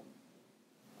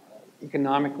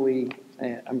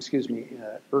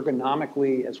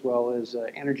ergonomically as well as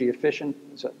energy efficient.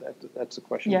 That's the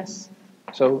question? Yes.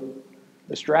 So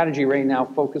the strategy right now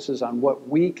focuses on what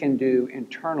we can do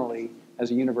internally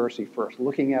as a university first,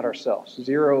 looking at ourselves,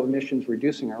 zero emissions,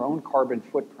 reducing our own carbon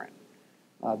footprint.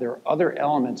 There are other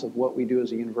elements of what we do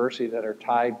as a university that are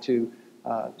tied to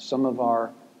some of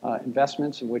our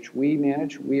investments in which we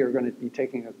manage. We are going to be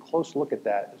taking a close look at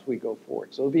that as we go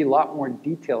forward. So there'll be a lot more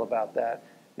detail about that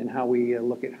and how we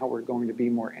look at how we're going to be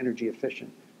more energy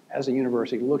efficient as a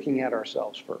university, looking at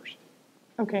ourselves first.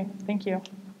 Okay, thank you.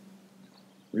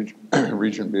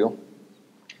 Regent Beal.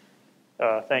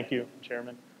 Thank you,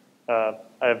 Chairman. I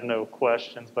have no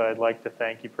questions, but I'd like to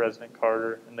thank you, President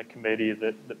Carter, and the committee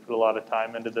that put a lot of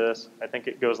time into this. I think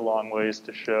it goes a long ways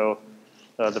to show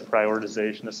the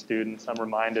prioritization of students. I'm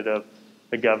reminded of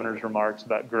the governor's remarks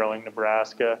about growing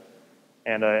Nebraska.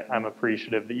 And I'm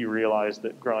appreciative that you realize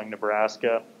that growing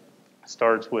Nebraska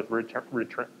starts with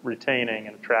retaining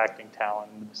and attracting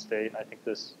talent into the state. And I think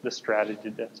this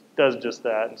strategy does just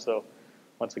that. And so,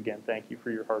 once again, thank you for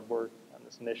your hard work on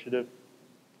this initiative.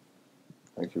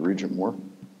 Thank you, Regent Moore.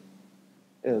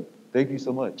 Yeah, thank you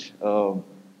so much.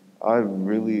 I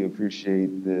really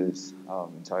appreciate this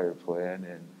entire plan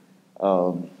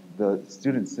and the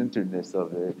student-centeredness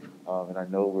of it. And I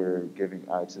know we're giving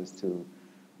access to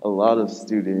a lot of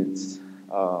students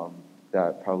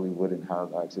that probably wouldn't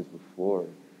have access before.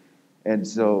 And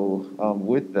so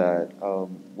with that,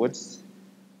 what's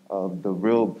the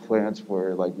real plans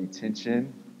for like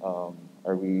retention?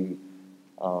 Are we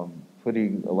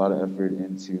putting a lot of effort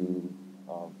into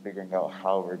figuring out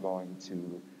how we're going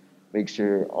to make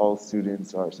sure all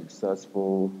students are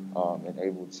successful and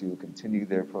able to continue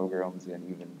their programs and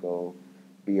even go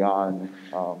beyond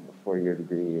a four-year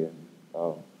degree and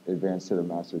advance to the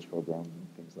master's program and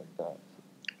things like that?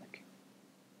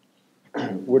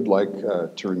 Would like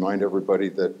to remind everybody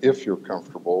that if you're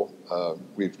comfortable,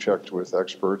 we've checked with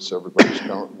experts, everybody's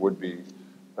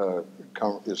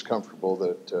is comfortable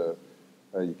that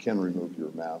you can remove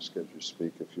your mask as you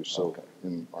speak if you so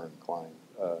are inclined.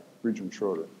 Regent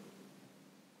Schroeder.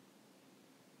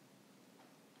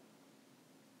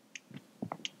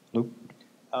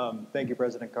 Thank you,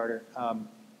 President Carter.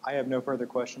 I have no further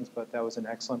questions, but that was an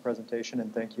excellent presentation,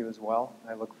 and thank you as well.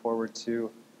 I look forward to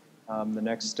the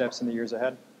next steps in the years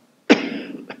ahead.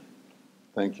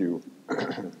 Thank you.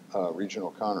 Regent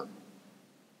O'Connor.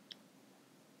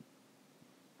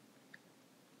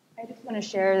 I just want to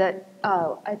share that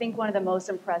I think one of the most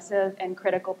impressive and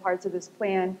critical parts of this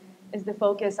plan is the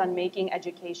focus on making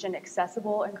education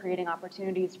accessible and creating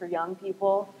opportunities for young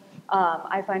people.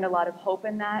 I find a lot of hope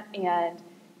in that, and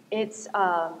it's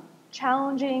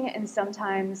challenging and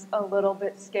sometimes a little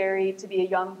bit scary to be a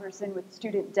young person with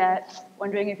student debt,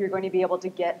 wondering if you're going to be able to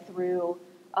get through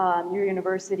your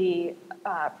university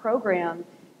program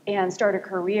and start a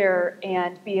career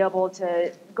and be able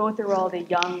to go through all the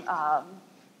young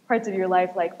parts of your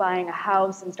life, like buying a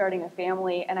house and starting a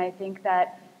family. And I think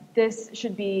that this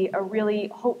should be a really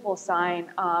hopeful sign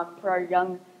for our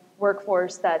young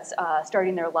workforce that's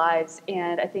starting their lives.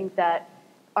 And I think that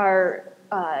our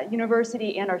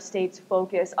university and our state's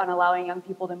focus on allowing young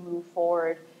people to move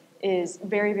forward is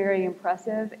very, very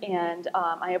impressive. And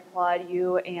I applaud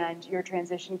you and your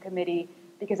transition committee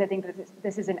because I think that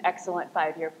this is an excellent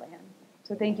 5-year plan.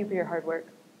 So thank you for your hard work.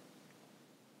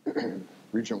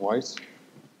 Regent Weiss.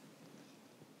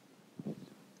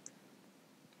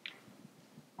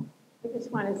 I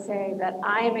just want to say that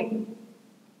I am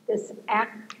this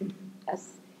act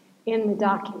in the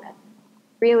document.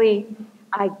 Really,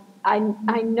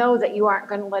 I know that you aren't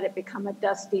going to let it become a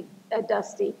dusty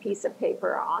piece of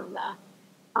paper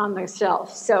on the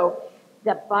shelf. So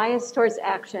the bias towards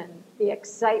action, the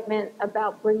excitement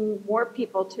about bringing more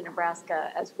people to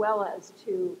Nebraska as well as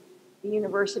to the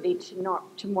university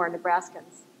to more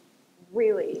Nebraskans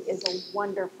really is a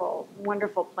wonderful,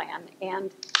 wonderful plan.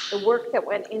 And the work that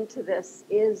went into this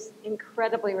is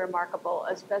incredibly remarkable,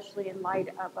 especially in light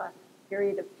of a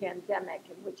period of pandemic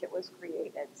in which it was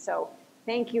created. So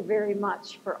thank you very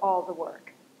much for all the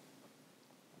work.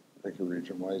 Thank you,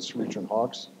 Regent Weiss. Regent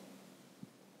Hawks.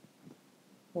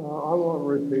 I won't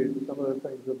repeat some of the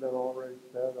things that have been already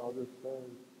said. I'll just say,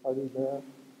 I think that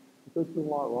this is a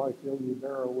lot like Yogi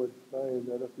Berra would say,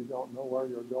 that if you don't know where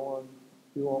you're going,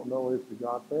 you won't know if you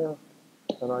got there.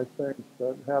 And I think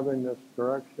that having this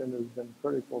direction has been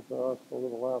critical to us over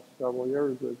the last several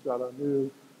years. We've got a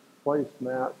new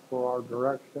placemat for our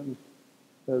directions.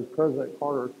 As President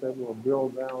Carter said, we'll drill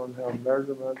down and have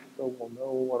measurements so we'll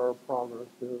know what our progress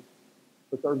is.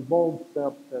 But there's bold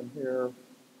steps in here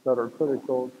that are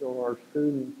critical to our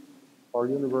students, our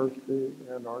university,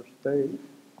 and our state,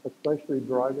 especially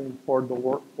driving toward the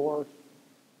workforce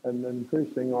and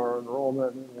increasing our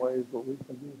enrollment in ways that we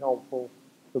can be helpful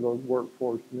to those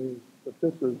workforce needs. But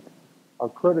this is a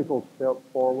critical step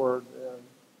forward, and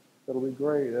it'll be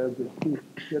great as it keeps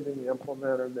getting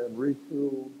implemented and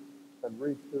retooled and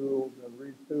retooled and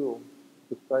retooled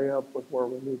to stay up with where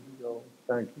we need to go.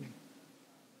 Thank you.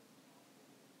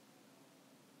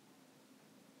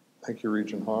 Thank you,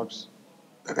 Regent Hawks.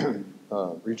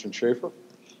 Regent Schaefer.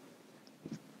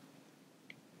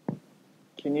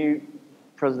 Can you,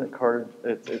 President Carter,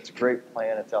 it's a great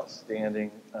plan, it's outstanding,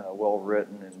 well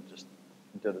written, and just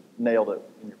nailed it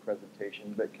in your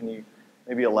presentation, but can you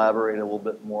maybe elaborate a little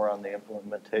bit more on the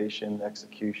implementation,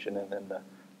 execution, and then the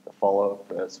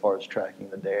follow-up as far as tracking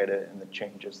the data and the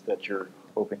changes that you're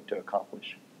hoping to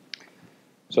accomplish?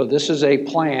 So this is a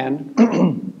plan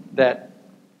that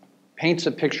paints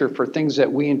a picture for things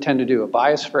that we intend to do, a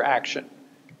bias for action.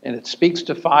 And it speaks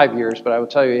to 5 years, but I will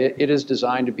tell you, it is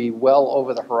designed to be well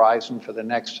over the horizon for the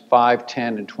next 5,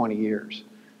 10, and 20 years.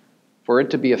 For it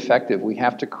to be effective, we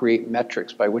have to create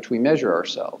metrics by which we measure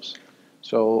ourselves.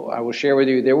 So I will share with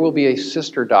you, there will be a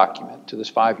sister document to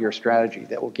this 5-year strategy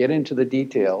that will get into the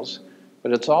details,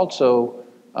 but it's also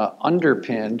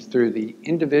underpinned through the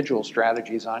individual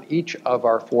strategies on each of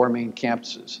our 4 main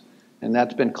campuses. And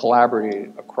that's been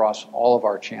collaborated across all of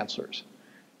our chancellors.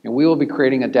 And we will be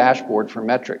creating a dashboard for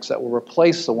metrics that will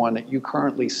replace the one that you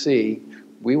currently see.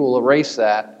 We will erase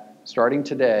that starting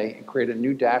today and create a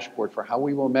new dashboard for how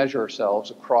we will measure ourselves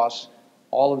across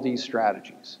all of these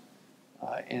strategies.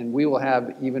 And we will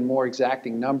have even more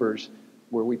exacting numbers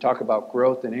where we talk about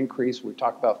growth and increase. We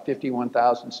talk about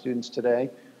 51,000 students today.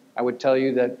 I would tell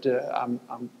you that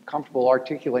I'm comfortable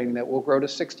articulating that we'll grow to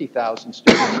 60,000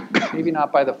 students, maybe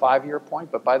not by the 5-year point,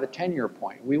 but by the 10-year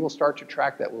point. We will start to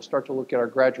track that. We'll start to look at our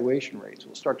graduation rates.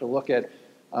 We'll start to look at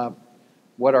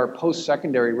what our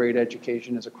post-secondary rate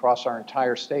education is across our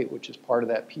entire state, which is part of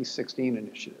that P16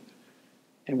 initiative.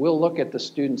 And we'll look at the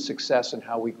student success and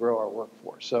how we grow our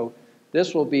workforce. So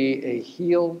this will be a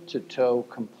heel-to-toe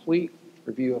complete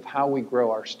review of how we grow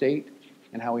our state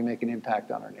and how we make an impact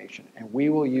on our nation. And we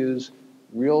will use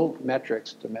real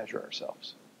metrics to measure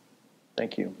ourselves.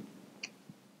 Thank you.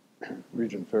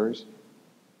 Regent Ferries.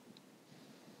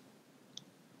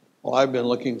 Well, I've been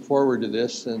looking forward to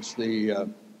this since the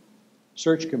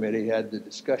search committee had the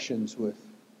discussions with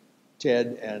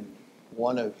Ted, and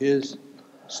one of his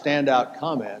standout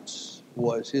comments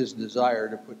was his desire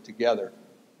to put together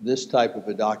this type of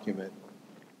a document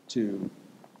to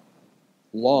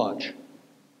launch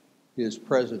his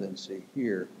presidency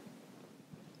here.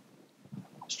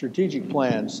 Strategic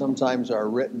plans sometimes are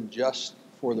written just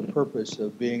for the purpose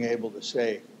of being able to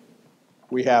say,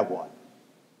 we have one.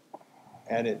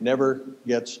 And it never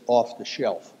gets off the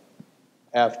shelf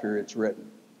after it's written.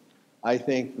 I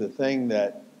think the thing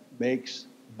that makes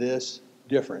this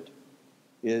different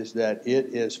is that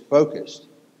it is focused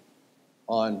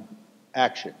on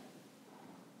action,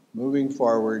 moving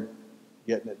forward,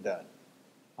 getting it done.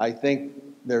 I think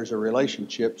there's a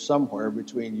relationship somewhere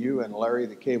between you and Larry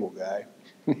the cable guy.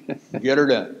 Get her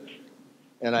done.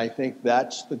 And I think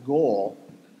that's the goal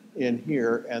in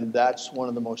here, and that's one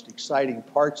of the most exciting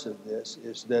parts of this,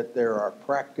 is that there are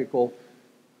practical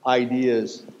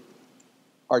ideas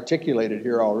articulated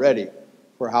here already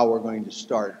for how we're going to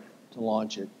start to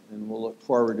launch it, and we'll look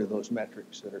forward to those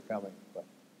metrics that are coming. But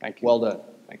thank you. Well done.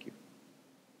 Thank you.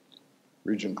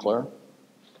 Regent Clare.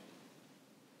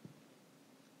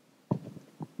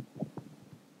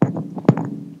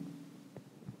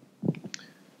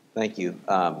 Thank you.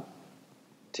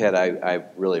 Ted, I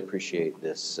really appreciate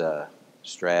this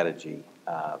strategy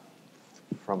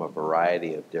from a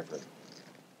variety of different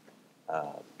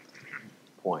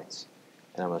points.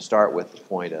 And I'm going to start with the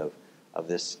point of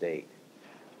this state.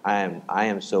 I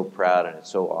am so proud, and it's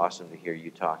so awesome to hear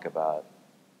you talk about,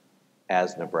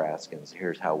 as Nebraskans,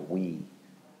 here's how we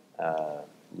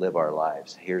live our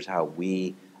lives. Here's how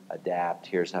we adapt.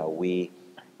 Here's how we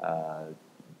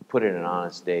put in an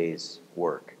honest day's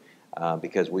work.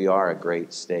 Because we are a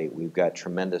great state. We've got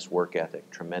tremendous work ethic,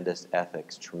 tremendous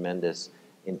ethics, tremendous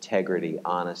integrity,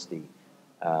 honesty.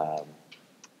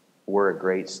 We're a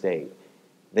great state.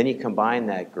 Then you combine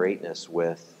that greatness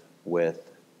with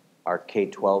our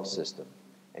K-12 system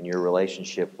and your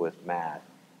relationship with Matt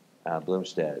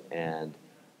Bloomstead. And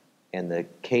the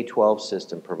K-12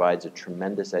 system provides a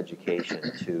tremendous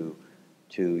education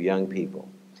to young people.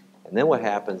 And then what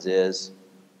happens is,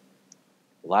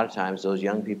 a lot of times those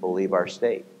young people leave our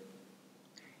state.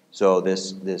 So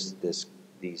these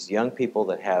young people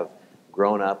that have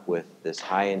grown up with this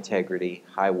high integrity,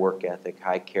 high work ethic,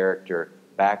 high character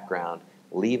background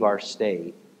leave our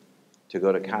state to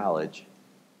go to college,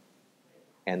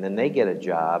 and then they get a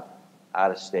job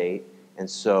out of state, and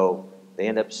so they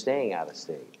end up staying out of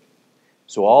state.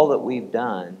 So all that we've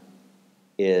done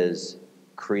is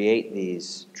create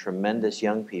these tremendous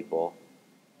young people,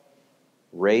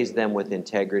 raise them with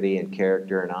integrity and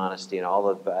character and honesty and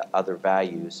all the other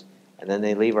values, and then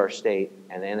they leave our state,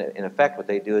 and then in effect what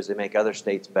they do is they make other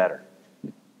states better.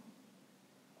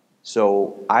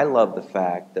 So I love the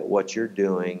fact that what you're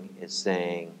doing is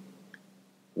saying,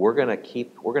 we're going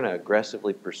to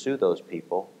aggressively pursue those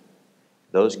people,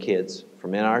 those kids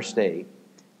from in our state.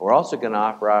 We're also going to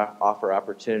offer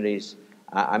opportunities.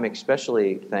 I'm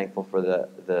especially thankful for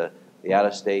the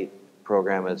out-of-state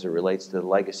program as it relates to the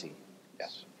legacy.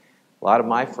 Yes. A lot of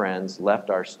my friends left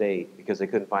our state because they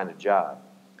couldn't find a job.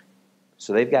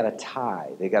 So they've got a tie.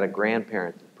 They've got a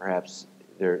grandparent that perhaps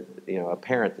a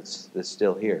parent that's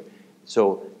still here.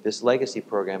 So this legacy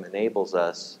program enables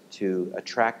us to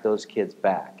attract those kids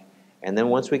back. And then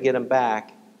once we get them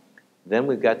back, then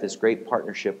we've got this great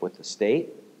partnership with the state.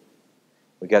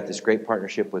 We've got this great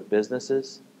partnership with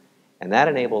businesses. And that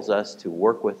enables us to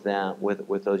work with them,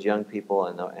 with those young people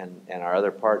and our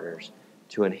other partners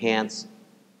to enhance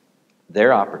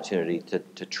their opportunity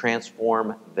to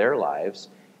transform their lives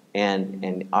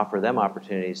and offer them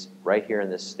opportunities right here in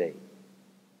this state.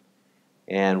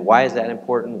 And why is that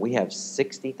important? We have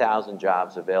 60,000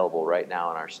 jobs available right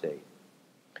now in our state.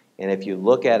 And if you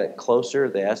look at it closer,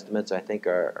 the estimates I think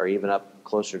are even up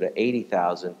closer to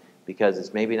 80,000 because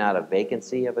it's maybe not a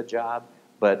vacancy of a job,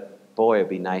 but boy, it'd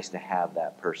be nice to have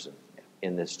that person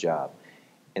in this job.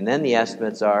 And then the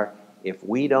estimates are, if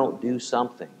we don't do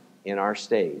something in our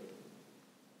state,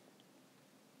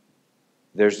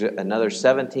 there's another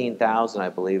 17,000, I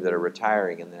believe, that are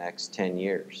retiring in the next 10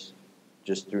 years,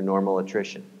 just through normal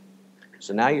attrition.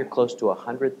 So now you're close to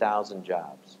 100,000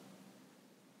 jobs.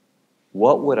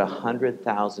 What would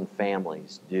 100,000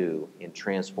 families do in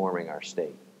transforming our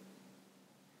state?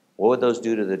 What would those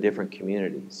do to the different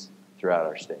communities throughout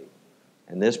our state?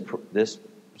 And this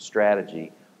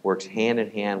strategy works hand in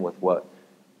hand with what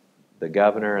the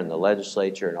governor and the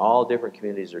legislature and all different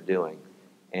communities are doing.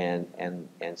 And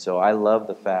so I love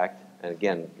the fact, and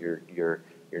again, your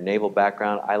naval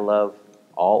background, I love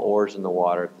all oars in the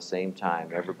water at the same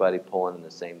time, everybody pulling in the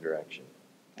same direction.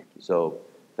 So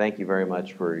thank you very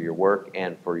much for your work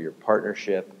and for your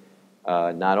partnership,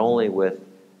 not only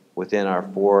within our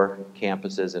 4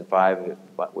 campuses and 5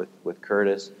 with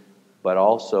Curtis, but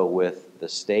also with the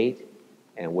state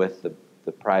and with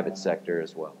the private sector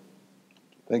as well.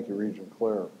 Thank you, Regent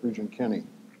Clare. Regent Kenny.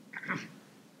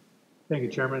 Thank you,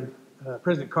 Chairman.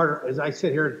 President Carter, as I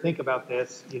sit here and think about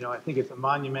this, I think it's a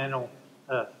monumental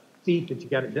feat that you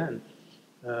got it done.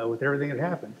 With everything that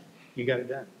happened, you got it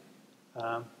done.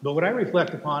 But what I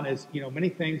reflect upon is, many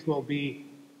things will be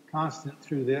constant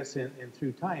through this and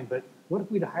through time, but what if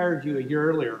we'd hired you a year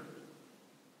earlier?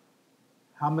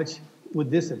 How much would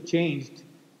this have changed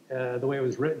the way it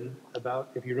was written about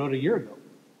if you wrote a year ago?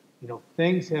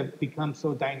 Things have become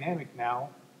so dynamic now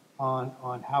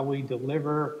on how we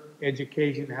deliver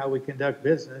education, how we conduct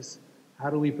business. How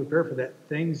do we prepare for that?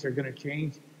 Things are going to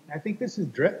change. And I think this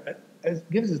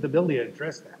gives us the ability to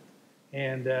address that.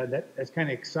 And that's kind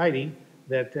of exciting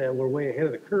that we're way ahead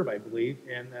of the curve, I believe,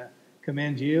 and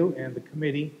commend you and the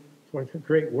committee for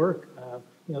great work.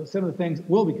 Some of the things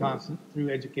will be constant through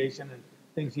education and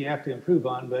things you have to improve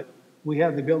on, but we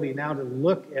have the ability now to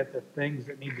look at the things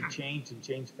that need to change and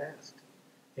change fast.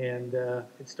 And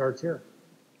it starts here.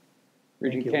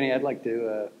 Regent Kenny, I'd like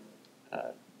to,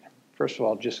 first of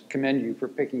all, just commend you for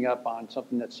picking up on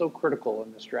something that's so critical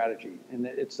in the strategy. And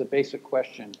it's the basic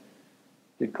question,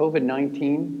 did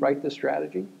COVID-19 write the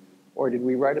strategy, or did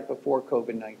we write it before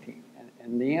COVID-19?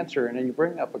 And the answer, and you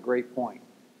bring up a great point,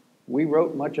 we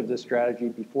wrote much of this strategy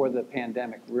before the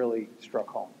pandemic really struck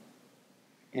home.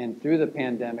 And through the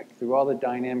pandemic, through all the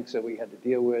dynamics that we had to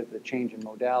deal with, the change in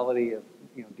modality of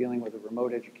dealing with a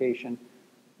remote education,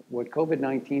 what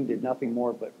COVID-19 did nothing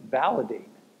more but validate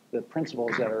the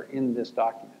principles that are in this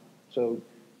document. So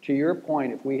to your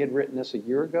point, if we had written this a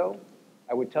year ago,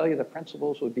 I would tell you the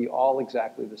principles would be all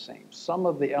exactly the same. Some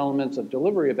of the elements of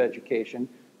delivery of education,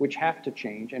 which have to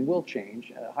change and will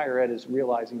change, higher ed is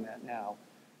realizing that now,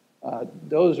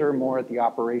 those are more at the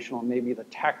operational, maybe the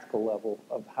tactical level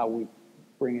of how we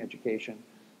bring education.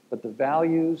 But the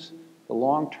values, the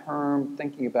long-term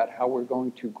thinking about how we're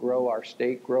going to grow our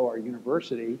state, grow our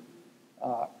university,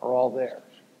 are all there.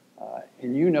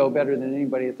 And you know better than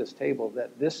anybody at this table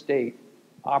that this state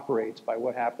operates by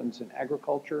what happens in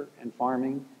agriculture and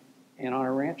farming and on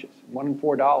our ranches. $1 in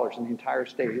 $4 in the entire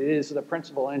state. It is the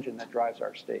principal engine that drives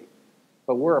our state.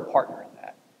 But we're a partner in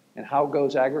that. And how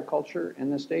goes agriculture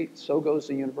in the state, so goes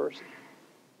the university.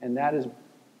 And that is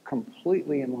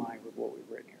completely in line with what we've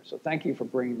written here. So thank you for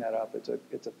bringing that up. It's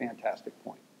a fantastic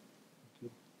point.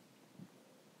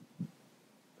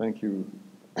 Thank you,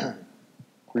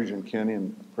 Regent Kenny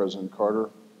and President Carter.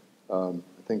 I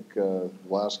think the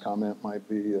last comment might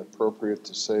be appropriate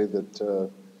to say that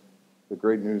the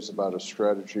great news about a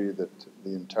strategy that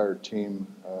the entire team,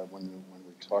 when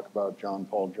we talk about John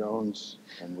Paul Jones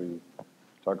and we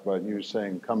talk about you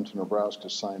saying, come to Nebraska,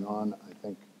 sign on, I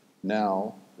think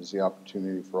now is the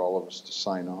opportunity for all of us to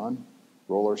sign on,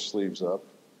 roll our sleeves up,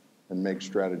 and make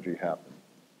strategy happen.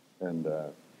 And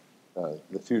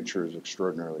the future is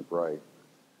extraordinarily bright.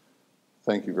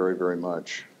 Thank you very, very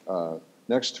much.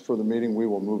 Next for the meeting, we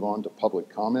will move on to public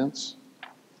comments.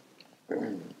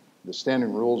 The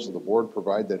standing rules of the board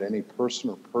provide that any person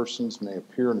or persons may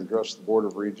appear and address the Board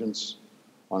of Regents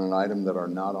on an item that are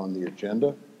not on the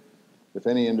agenda. If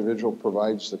any individual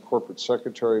provides the corporate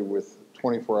secretary with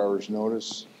 24 hours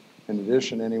notice, in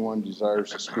addition, anyone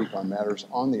desires to speak on matters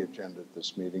on the agenda at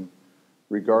this meeting,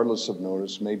 regardless of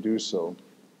notice, may do so.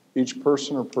 Each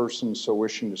person or persons so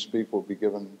wishing to speak will be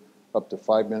given up to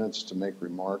 5 minutes to make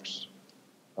remarks.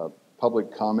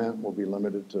 Public comment will be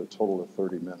limited to a total of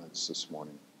 30 minutes this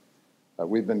morning.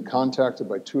 We've been contacted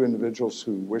by 2 individuals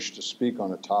who wish to speak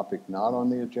on a topic not on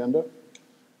the agenda.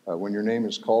 When your name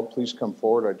is called, please come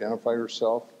forward, identify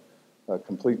yourself,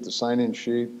 complete the sign-in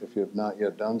sheet if you have not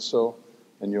yet done so,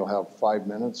 and you'll have 5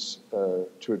 minutes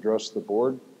to address the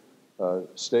board.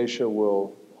 Stacia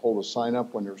will hold a sign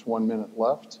up when there's 1 minute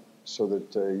left so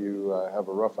that you have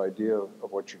a rough idea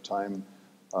of what your time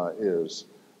is.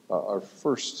 Our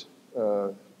first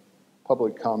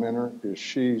public commenter is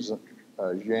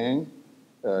Zhang,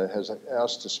 has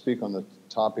asked to speak on the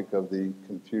topic of the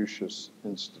Confucius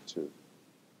Institute.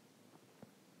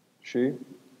 Xi?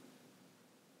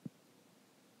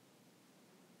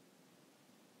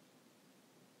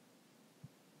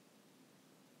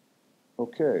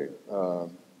 Okay.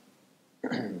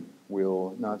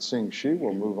 We'll not seeing Xi,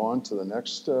 we'll move on to the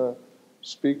next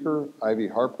speaker. Ivy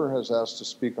Harper has asked to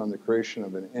speak on the creation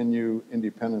of an NU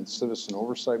Independent Citizen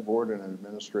Oversight Board and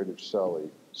administrative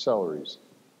salaries.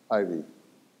 Ivy.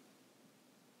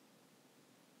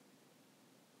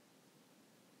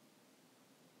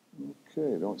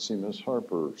 Okay, don't see Ms.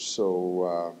 Harper.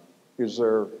 So is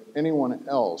there anyone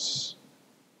else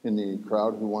in the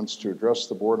crowd who wants to address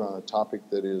the board on a topic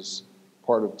that is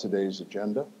part of today's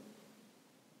agenda?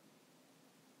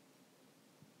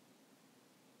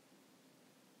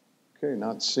 Okay,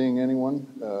 not seeing anyone.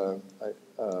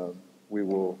 We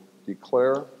will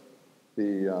declare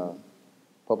the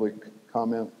public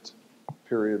comment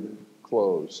period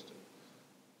closed.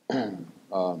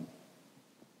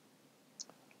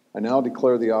 I now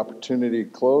declare the opportunity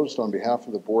closed. On behalf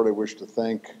of the board, I wish to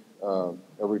thank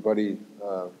everybody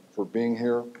for being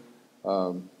here.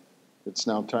 It's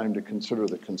now time to consider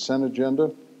the consent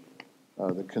agenda.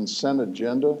 The consent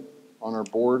agenda on our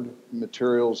board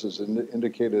materials is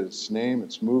indicated its name.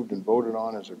 It's moved and voted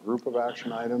on as a group of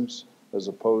action items as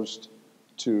opposed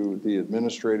to the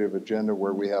administrative agenda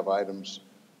where we have items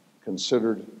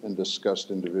considered and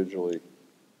discussed individually.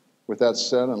 With that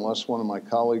said, unless one of my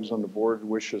colleagues on the board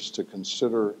wishes to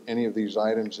consider any of these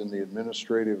items in the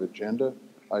administrative agenda,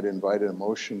 I'd invite a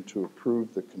motion to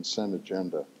approve the consent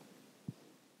agenda.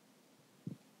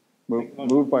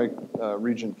 Moved by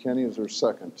Regent Kenny. Is there a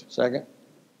second? Second.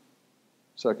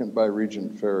 Second by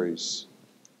Regent Ferries.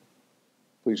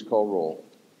 Please call roll.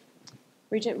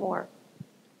 Regent Moore.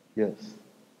 Yes.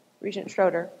 Regent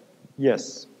Schroeder.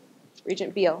 Yes.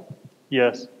 Regent Beal.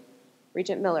 Yes.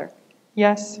 Regent Miller.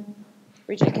 Yes.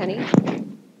 Regent Kenny.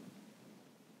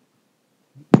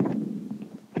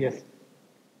 Yes.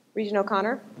 Regent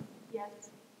O'Connor. Yes.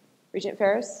 Regent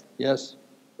Ferris. Yes.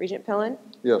 Regent Pillen.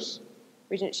 Yes.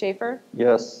 Regent Schaefer.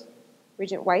 Yes.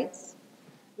 Regent Whites.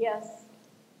 Yes.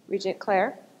 Regent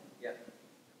Clare. Yes.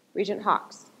 Regent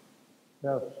Hawks.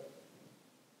 Yes.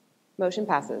 Motion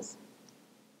passes.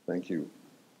 Thank you.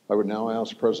 I would now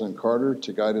ask President Carter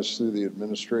to guide us through the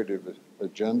administrative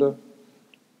agenda.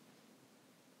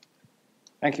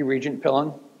 Thank you, Regent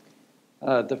Pillen.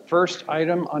 The first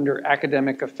item under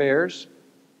Academic Affairs,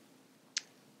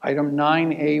 item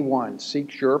 9A1,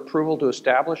 seeks your approval to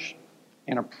establish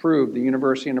and approve the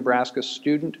University of Nebraska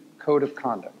Student Code of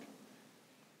Conduct.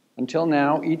 Until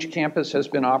now, each campus has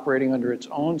been operating under its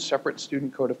own separate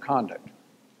student code of conduct.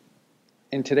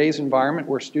 In today's environment,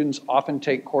 where students often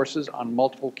take courses on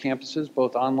multiple campuses,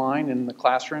 both online and in the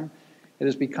classroom, it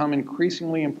has become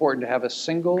increasingly important to have a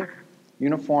single,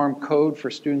 uniform code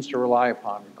for students to rely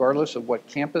upon, regardless of what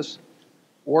campus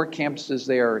or campuses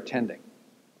they are attending.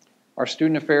 Our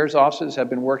student affairs offices have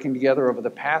been working together over the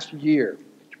past year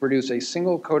to produce a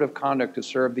single code of conduct to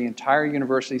serve the entire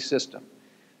university system.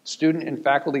 Student and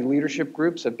faculty leadership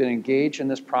groups have been engaged in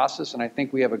this process, and I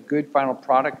think we have a good final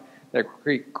product that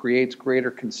creates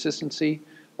greater consistency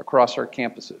across our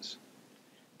campuses.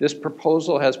 This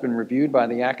proposal has been reviewed by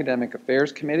the Academic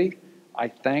Affairs Committee. I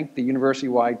thank the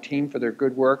university-wide team for their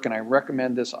good work, and I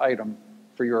recommend this item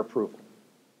for your approval.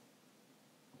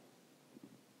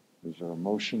 Is there a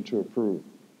motion to approve?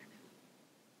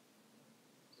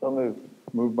 So moved.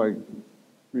 Moved by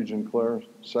Regent Clare,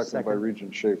 second by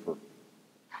Regent Schaefer.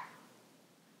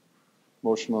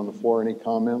 Motion on the floor. Any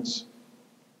comments?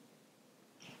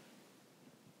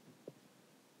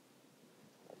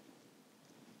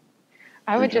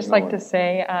 I would Regent just like Miller. to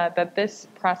say that this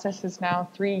process is now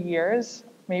 3 years,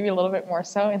 maybe a little bit more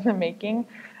so in the making.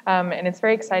 And it's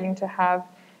very exciting to have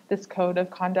this code of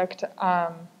conduct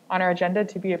on our agenda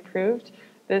to be approved.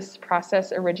 This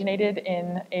process originated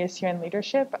in ASUN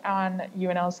leadership on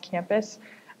UNL's campus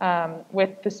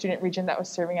with the student regent that was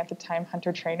serving at the time,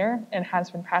 Hunter Trainer, and has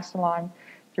been passed along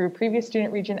through previous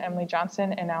student regent Emily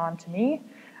Johnson and now on to me.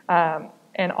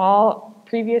 And all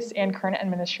previous and current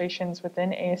administrations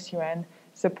within ASUN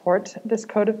support this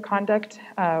code of conduct.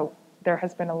 There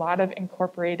has been a lot of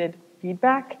incorporated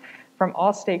feedback from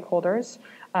all stakeholders,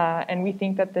 and we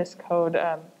think that this code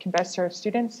can best serve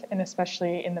students, and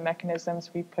especially in the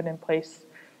mechanisms we put in place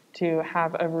to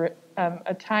have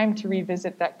a time to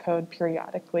revisit that code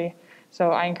periodically.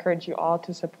 So I encourage you all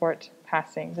to support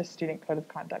passing the student code of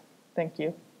conduct. Thank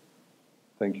you.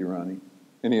 Thank you, Ronnie.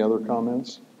 Any other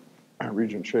comments?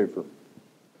 Regent Schaefer.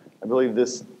 I believe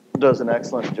this does an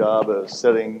excellent job of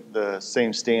setting the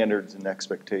same standards and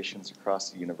expectations across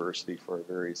the university for our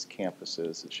various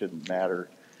campuses. It shouldn't matter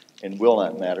and will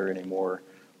not matter anymore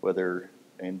whether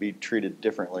and be treated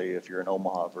differently if you're in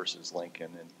Omaha versus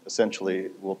Lincoln. And essentially,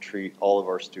 we'll treat all of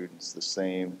our students the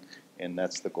same, and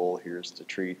that's the goal here, is to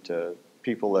treat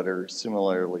people that are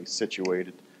similarly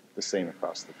situated the same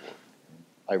across the board.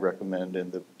 I recommend,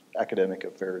 and the Academic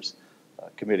Affairs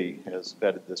Committee has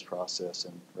vetted this process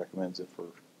and recommends it for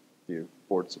the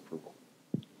board's approval.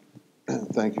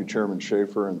 Thank you, Chairman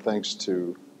Schaefer, and thanks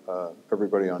to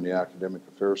everybody on the Academic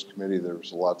Affairs Committee. There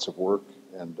was lots of work,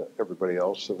 and everybody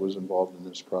else that was involved in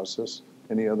this process.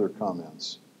 Any other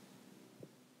comments?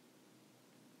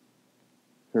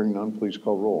 Hearing none, please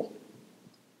call roll.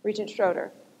 Regent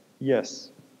Schroeder,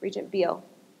 Yes. Regent Beal,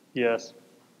 Yes.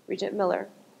 Regent Miller,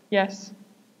 Yes.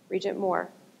 Regent Moore,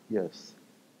 Yes.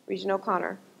 Regent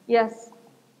O'Connor, Yes.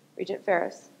 Regent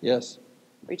Ferris, Yes.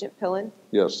 Regent Pillen,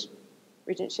 Yes.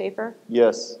 Regent Schaefer,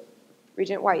 Yes.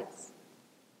 Regent Whites.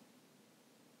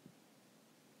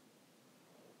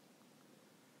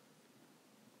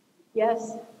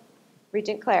 Yes.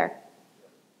 Regent Clare,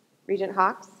 Regent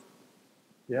Hawks,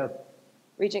 Yes.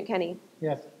 Regent Kenny.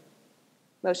 Yes.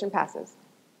 Motion passes.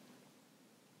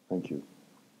 Thank you.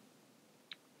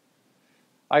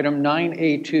 Item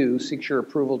 9A2 seeks your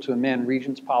approval to amend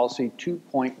Regents Policy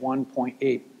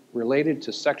 2.1.8 related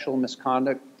to sexual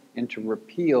misconduct and to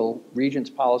repeal Regents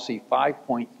Policy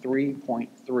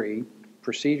 5.3.3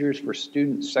 procedures for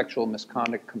student sexual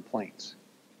misconduct complaints.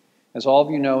 As all of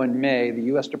you know, in May, the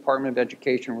U.S. Department of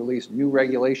Education released new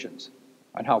regulations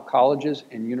on how colleges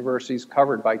and universities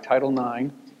covered by Title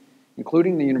IX,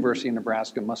 including the University of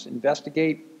Nebraska, must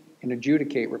investigate and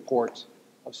adjudicate reports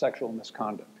of sexual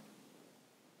misconduct.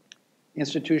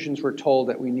 Institutions were told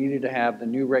that we needed to have the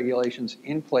new regulations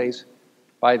in place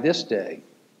by this day,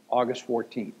 August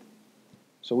 14th.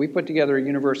 So we put together a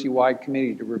university-wide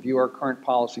committee to review our current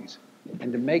policies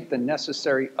and to make the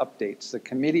necessary updates. The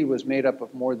committee was made up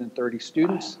of more than 30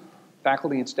 students,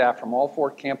 faculty and staff from all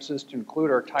 4 campuses to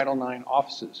include our Title IX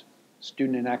offices,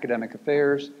 Student and Academic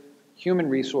Affairs, Human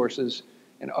Resources,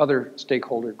 and other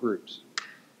stakeholder groups.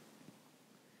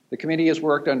 The committee has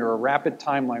worked under a rapid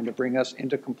timeline to bring us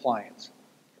into compliance.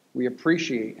 We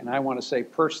appreciate, and I want to say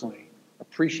personally,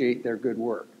 appreciate their good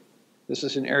work. This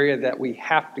is an area that we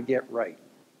have to get right.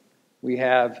 We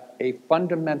have a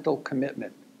fundamental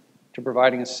commitment to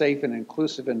providing a safe and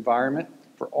inclusive environment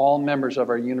for all members of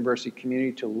our university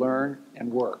community to learn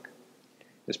and work.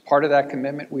 As part of that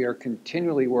commitment, we are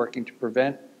continually working to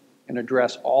prevent and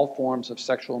address all forms of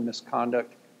sexual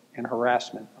misconduct and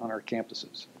harassment on our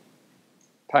campuses.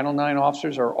 Title IX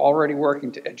officers are already working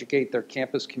to educate their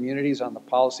campus communities on the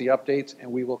policy updates,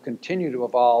 and we will continue to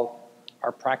evolve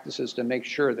our practices to make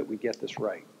sure that we get this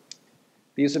right.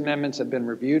 These amendments have been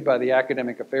reviewed by the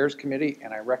Academic Affairs Committee,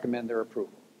 and I recommend their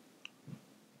approval.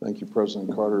 Thank you,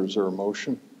 President Carter. Is there a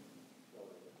motion?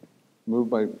 Moved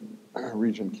by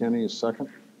Regent Kenny, a second?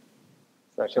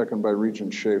 Second by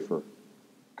Regent Schaefer.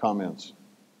 Comments?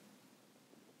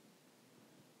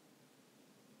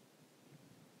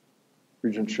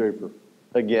 Regent Schaefer.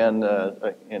 Again,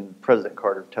 and President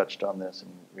Carter touched on this,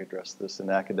 and we addressed this in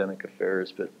academic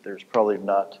affairs, but there's probably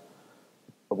not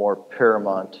a more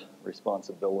paramount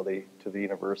responsibility to the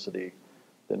university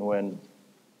than when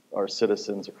our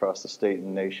citizens across the state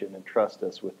and nation entrust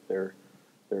us with their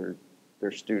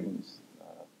students,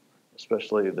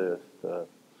 especially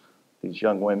these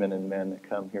young women and men that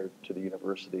come here to the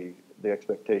university. The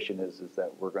expectation is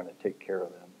that we're going to take care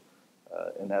of them,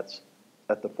 and that's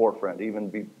at the forefront.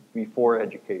 Even before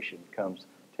education comes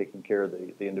taking care of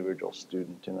the individual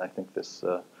student, and I think this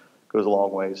goes a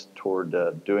long ways toward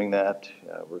doing that.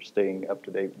 We're staying up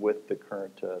to date with the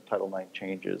current Title IX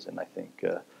changes, and I think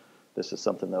this is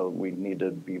something that we need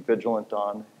to be vigilant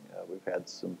on. We've had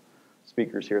some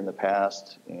speakers here in the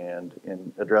past, and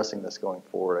in addressing this going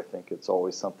forward, I think it's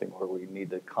always something where we need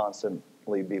to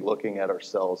constantly be looking at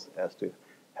ourselves as to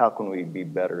how can we be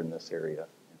better in this area.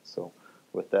 And so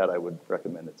with that, I would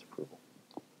recommend its approval.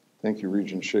 Thank you,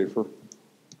 Regent Schaefer.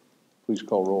 Please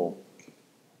call roll.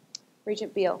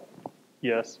 Regent Beal,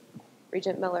 Yes.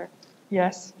 Regent Miller,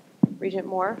 Yes. Regent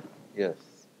Moore, Yes.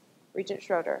 Regent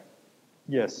Schroeder,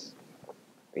 Yes.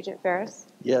 Regent Ferris,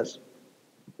 Yes.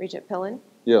 Regent Pillen,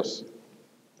 Yes.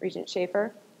 Regent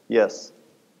Schaefer, Yes.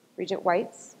 Regent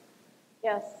Whites,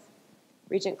 Yes.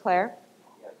 Regent Clare,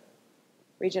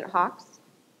 Regent Hawks,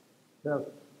 Yes.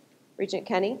 Regent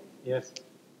Kenny, Yes.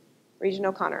 Regent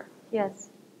O'Connor. Yes.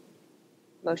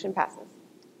 Motion passes.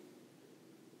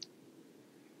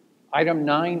 Item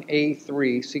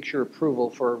 9A3 seeks your approval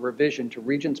for a revision to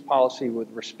Regents policy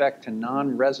with respect to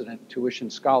non-resident tuition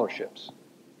scholarships.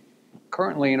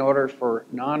 Currently, in order for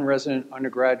non-resident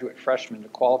undergraduate freshmen to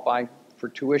qualify for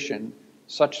tuition,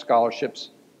 such scholarships,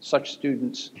 such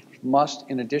students must,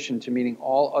 in addition to meeting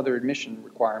all other admission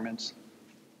requirements,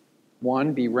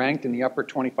 1, be ranked in the upper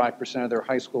 25% of their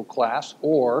high school class,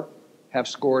 or have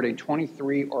scored a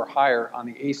 23 or higher on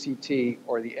the ACT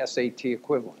or the SAT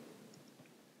equivalent.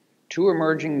 Two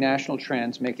emerging national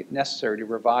trends make it necessary to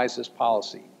revise this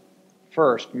policy.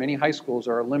 First, many high schools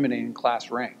are eliminating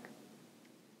class rank.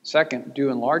 Second, due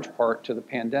in large part to the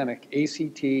pandemic,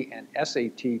 ACT and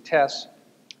SAT tests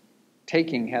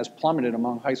taking has plummeted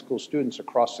among high school students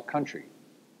across the country.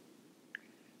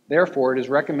 Therefore, it is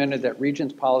recommended that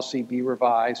Regents policy be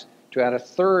revised to add a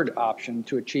third option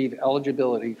to achieve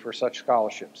eligibility for such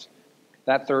scholarships.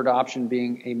 That third option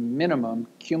being a minimum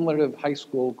cumulative high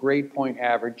school grade point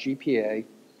average GPA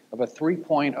of a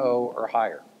 3.0 or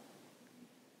higher.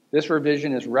 This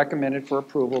revision is recommended for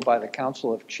approval by the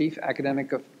Council of Chief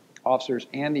Academic Officers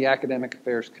and the Academic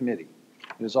Affairs Committee.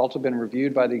 It has also been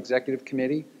reviewed by the Executive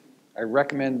Committee. I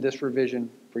recommend this revision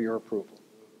for your approval.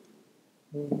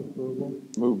 Move approval.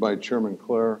 Moved by Chairman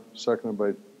Clare, seconded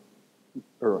by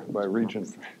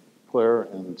Regent Clare,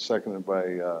 and seconded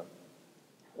by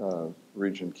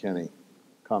Regent Kenny.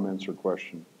 Comments or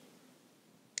questions?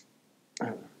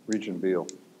 Regent Beal.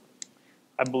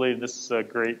 I believe this is a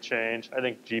great change. I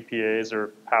think GPAs are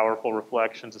powerful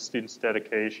reflections of students'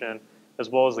 dedication, as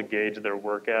well as a gauge of their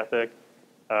work ethic.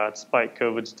 Despite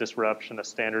COVID's disruption of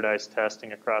standardized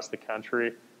testing across the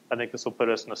country, I think this will put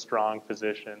us in a strong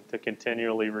position to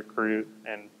continually recruit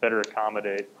and better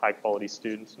accommodate high-quality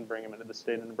students and bring them into the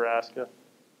state of Nebraska.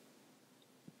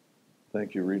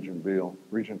 Thank you, Regent Beal.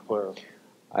 Regent Clare.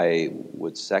 I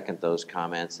would second those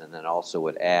comments, and then also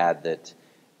would add that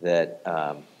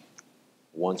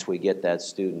once we get that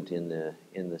student in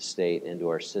the state into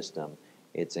our system,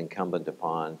 it's incumbent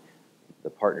upon the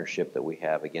partnership that we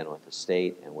have, again, with the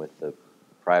state and with the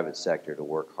private sector to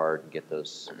work hard and get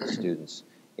those students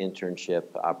internship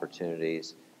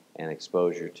opportunities and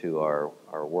exposure to our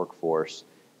workforce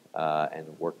and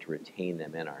work to retain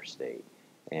them in our state.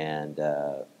 And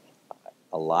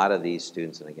a lot of these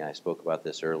students, and again, I spoke about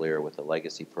this earlier with the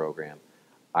legacy program,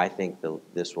 I think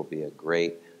this will be a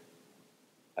great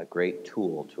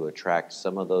tool to attract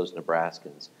some of those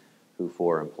Nebraskans who,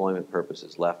 for employment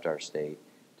purposes, left our state,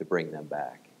 to bring them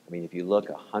back. I mean, if you look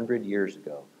 100 years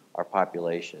ago, our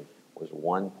population was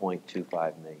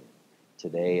 1.25 million.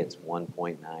 Today, it's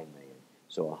 1.9 million.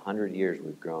 So 100 years,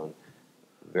 we've grown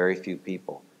very few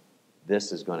people.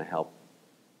 This is going to help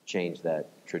change that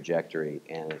trajectory,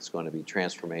 and it's going to be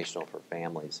transformational for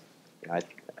families. You know,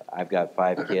 I've got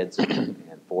 5 kids,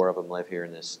 and 4 of them live here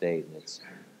in this state, and it's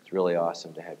really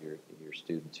awesome to have your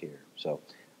students here. So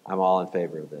I'm all in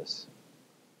favor of this.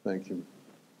 Thank you.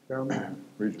 Chairman.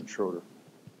 Regent Schroeder.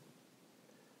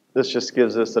 This just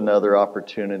gives us another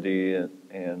opportunity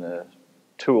and a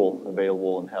tool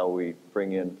available in how we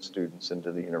bring in students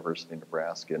into the University of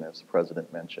Nebraska. And as the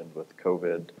President mentioned, with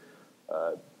COVID,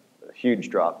 a huge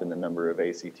drop in the number of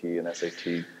ACT and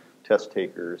SAT test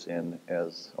takers. And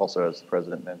as the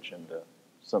President mentioned,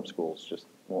 some schools just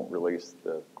won't release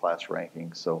the class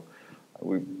rankings. So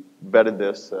we vetted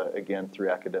this again through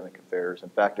academic affairs. In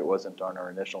fact, it wasn't on our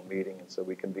initial meeting, and so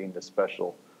we convened a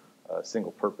special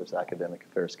single-purpose academic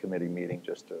affairs committee meeting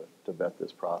just to vet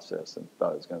this process, and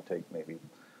thought it was going to take maybe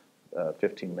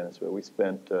 15 minutes. But we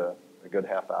spent a good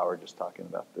half hour just talking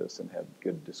about this and had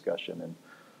good discussion.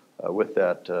 And with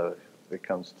that, it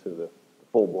comes to the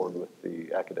full board with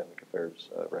the academic affairs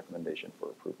recommendation for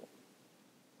approval.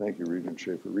 Thank you, Regent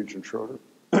Schaefer. Regent Schroeder.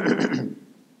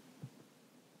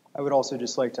 I would also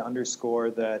just like to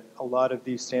underscore that a lot of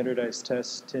these standardized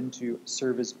tests tend to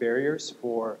serve as barriers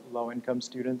for low-income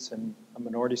students and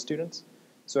minority students.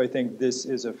 So I think this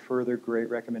is a further great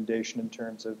recommendation in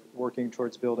terms of working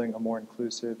towards building a more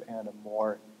inclusive and a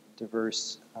more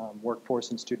diverse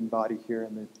workforce and student body here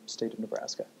in the state of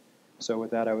Nebraska. So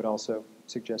with that, I would also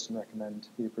suggest and recommend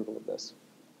the approval of this.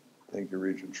 Thank you,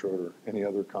 Regent Schroeder. Any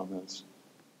other comments?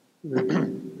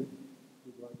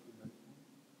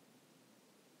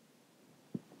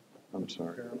 I'm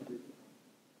sorry.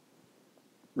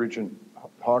 Regent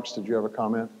Hawks, did you have a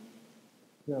comment?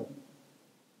 Yes.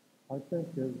 I think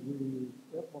as we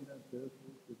implement this,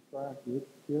 we should track which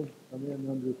kids come in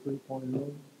under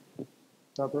 3.0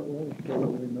 separately so that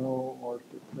we know our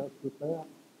success with that.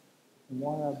 And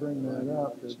why I bring that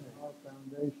up is in our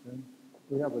foundation,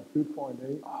 we have a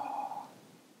 2.8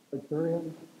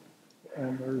 criterion,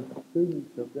 and their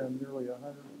students have been nearly 100%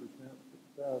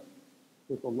 success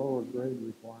with a lower grade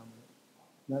requirement.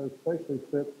 And that especially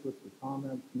fits with the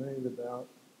comments made about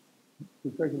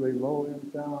particularly low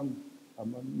income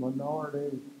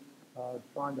minorities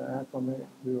trying to acclimate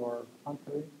to our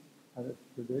country and its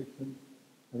traditions,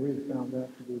 and we've found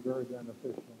that to be very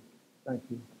beneficial. Thank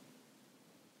you.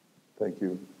 Thank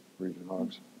you, Regent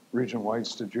Hawks. Regent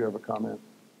Whites, did you have a comment?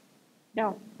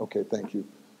 No. Okay, thank you.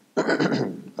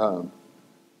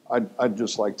 I'd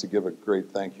just like to give a great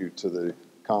thank you to the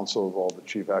Council of all the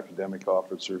Chief Academic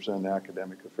Officers and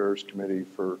Academic Affairs Committee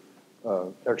for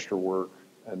extra work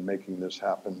and making this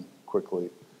happen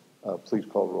quickly. Please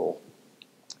call roll.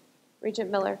 Regent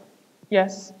Miller,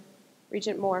 Yes.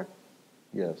 Regent Moore,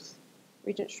 Yes.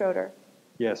 Regent Schroeder,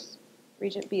 Yes.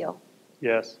 Regent Beal,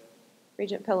 Yes.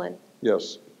 Regent Pillen,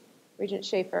 Yes. Regent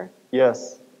Schaefer,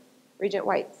 Yes. Regent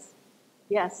Whites,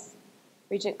 Yes.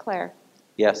 Regent Clare,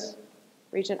 Yes.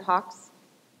 Regent Hawks,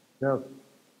 Yes.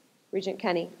 Regent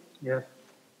Kenny, Yes.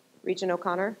 Regent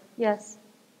O'Connor, Yes.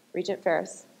 Regent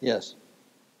Ferris. Yes.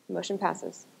 The motion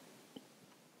passes.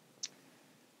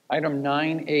 Item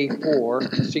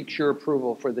 9A4 seeks your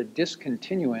approval for the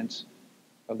discontinuance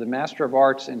of the Master of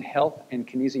Arts in Health and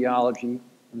Kinesiology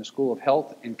in the School of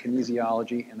Health and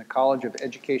Kinesiology and the College of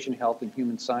Education, Health, and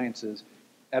Human Sciences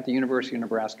at the University of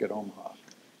Nebraska at Omaha.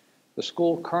 The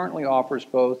school currently offers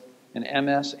both an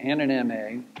MS and an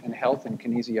MA in Health and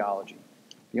Kinesiology.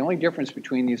 The only difference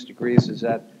between these degrees is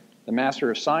that the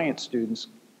Master of Science students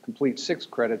complete 6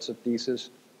 credits of thesis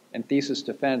and thesis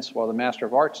defense, while the Master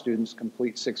of Arts students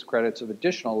complete 6 credits of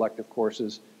additional elective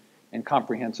courses and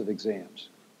comprehensive exams.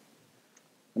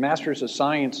 The Master's of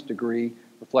Science degree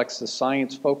reflects the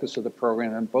science focus of the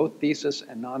program, and both thesis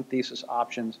and non-thesis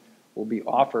options will be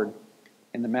offered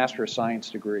in the Master of Science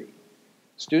degree.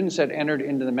 Students that entered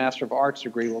into the Master of Arts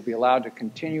degree will be allowed to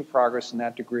continue progress in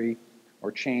that degree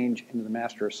or change into the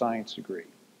Master of Science degree.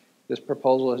 This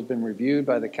proposal has been reviewed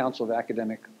by the Council of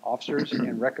Academic Officers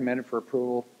and recommended for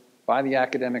approval by the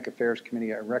Academic Affairs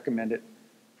Committee. I recommend it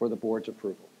for the board's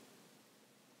approval.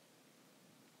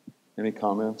 Any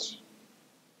comments?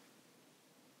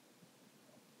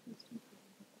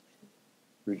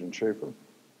 Regent Schaefer?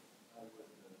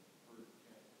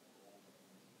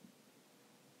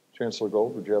 Chancellor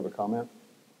Gold, would you have a comment?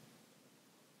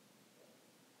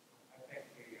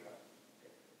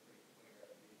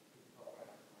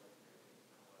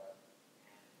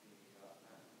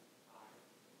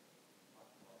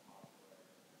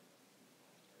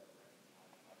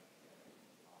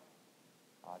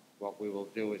 What we will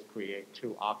do is create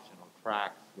 2 optional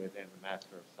tracks within the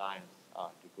Master of Science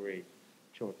degree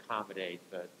to accommodate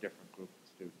the different group of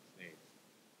students' needs.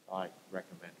 I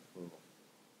recommend approval.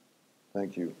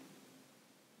 Thank you.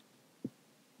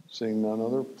 Seeing none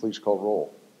other, please call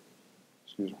roll.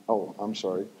 Excuse me. Oh, I'm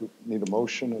sorry. Need a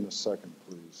motion and a second,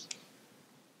 please.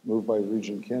 Moved by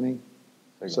Regent Kenny,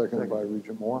 seconded by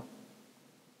Regent Moore.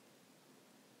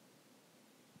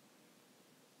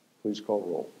 Please call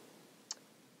roll.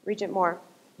 Regent Moore,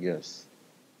 Yes.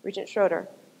 Regent Schroeder,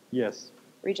 Yes.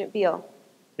 Regent Beal,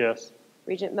 Yes.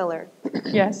 Regent Miller,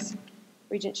 Yes.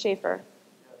 Regent Schaefer,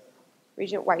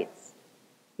 Regent Whites,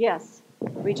 Yes.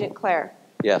 Regent Clare,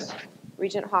 Yes.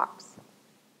 Regent Hawks,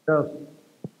 Yes.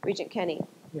 Regent Kenny,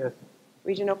 Yes.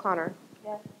 Regent O'Connor,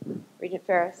 Yes. Regent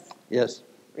Ferris, Yes.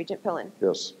 Regent Pillen.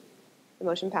 Yes. The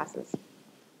motion passes.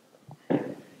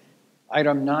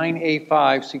 Item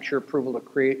 9A5 seeks your approval to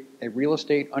create a real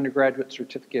estate undergraduate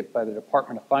certificate by the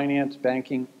Department of Finance,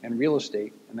 Banking, and Real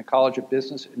Estate in the College of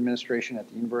Business Administration at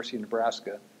the University of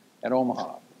Nebraska at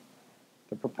Omaha.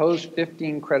 The proposed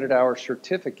 15 credit hour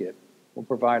certificate will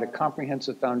provide a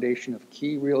comprehensive foundation of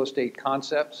key real estate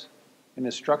concepts and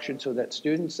is structured so that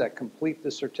students that complete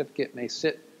the certificate may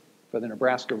sit for the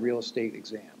Nebraska real estate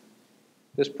exam.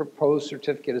 This proposed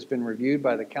certificate has been reviewed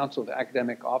by the Council of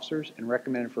Academic Officers and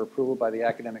recommended for approval by the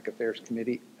Academic Affairs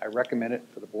Committee. I recommend it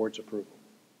for the board's approval.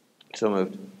 So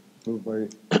moved.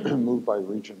 Moved by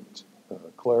Regent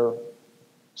Clare,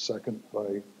 second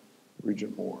by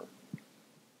Regent Moore.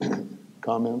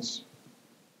 Comments?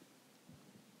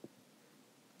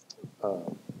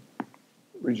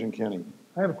 Regent Kenny.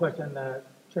 I have a question.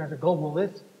 Chancellor Gold, will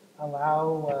this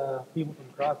allow people from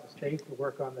across the state to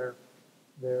work on their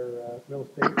real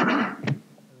estate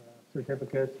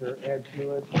certificates or add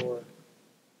to it, or?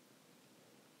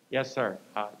 Yes, sir.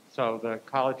 So the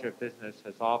College of Business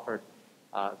has offered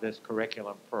this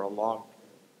curriculum for a long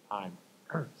time,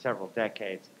 several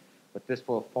decades, but this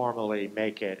will formally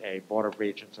make it a Board of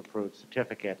Regents approved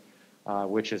certificate,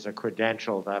 which is a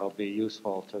credential that'll be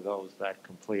useful to those that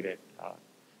complete it.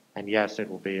 And yes, it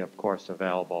will be, of course,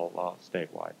 available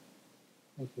statewide.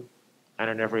 Thank you. And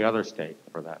in every other state,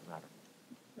 for that matter.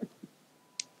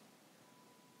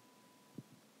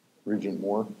 Regent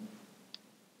Moore.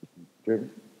 David?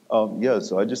 Yeah,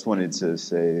 so I just wanted to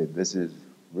say this is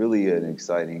really an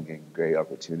exciting and great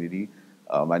opportunity.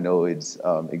 I know it's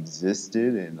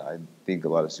existed, and I think a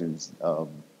lot of students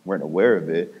weren't aware of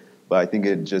it, but I think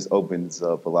it just opens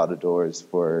up a lot of doors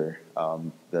for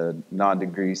the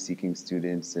non-degree seeking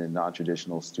students and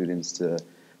non-traditional students to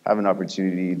have an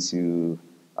opportunity to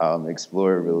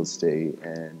explore real estate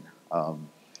and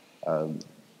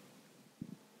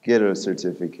get a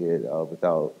certificate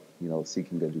without,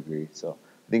 seeking a degree. So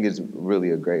I think it's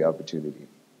really a great opportunity.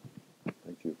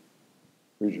 Thank you.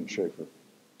 Regent Schaefer.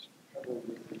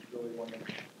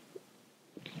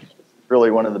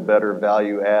 Really one of the better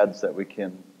value adds that we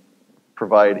can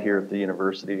provide here at the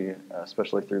university,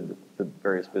 especially through the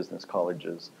various business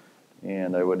colleges.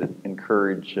 And I would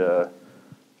encourage that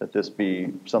this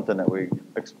be something that we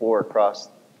explore across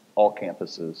all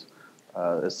campuses.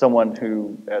 As someone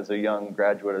who, as a young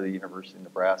graduate of the University of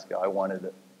Nebraska, I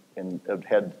wanted and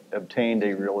had obtained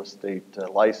a real estate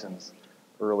license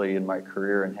early in my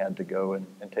career and had to go and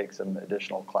take some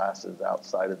additional classes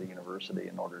outside of the university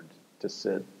in order to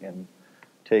sit and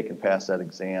take and pass that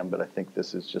exam. But I think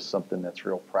this is just something that's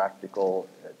real practical.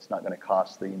 It's not going to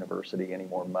cost the university any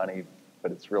more money,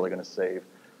 but it's really going to save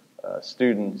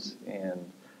students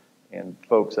and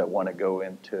folks that want to go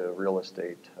into real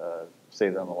estate,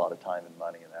 save them a lot of time and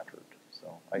money and effort.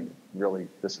 So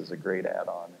this is a great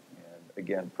add-on, and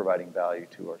again, providing value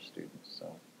to our students.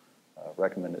 So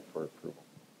recommend it for approval.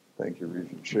 Thank you,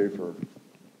 Regent Schaefer.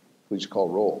 Please call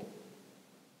roll.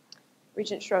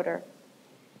 Regent Schroeder,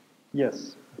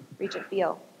 Yes. Regent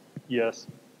Beal, Yes.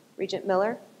 Regent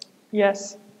Miller,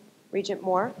 Yes. Regent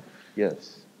Moore,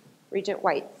 Yes. Regent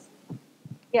Whites,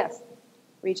 Yes.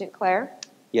 Regent Clare,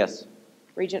 Yes.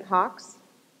 Regent Hawks,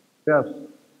 Yes.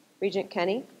 Regent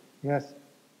Kenny, Yes.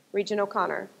 Regent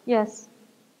O'Connor, Yes.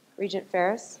 Regent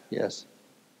Ferris, Yes.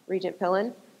 Regent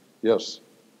Pillen, Yes.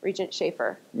 Regent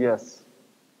Schaefer. Yes.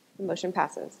 The motion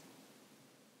passes.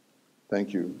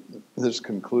 Thank you. This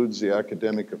concludes the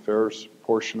academic affairs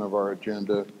portion of our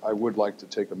agenda. I would like to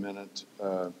take a minute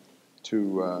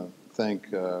to thank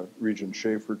Regent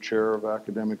Schaefer, Chair of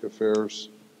Academic Affairs,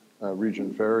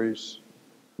 Regent Ferris,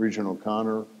 Regent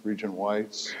O'Connor, Regent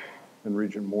Whites, and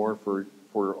Regent Moore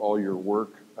for all your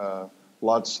work.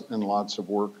 Lots and lots of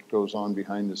work goes on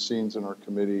behind the scenes in our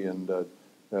committee, and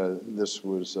this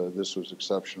was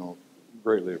exceptional,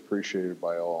 greatly appreciated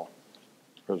by all.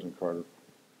 President Carter.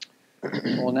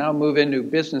 We'll now move into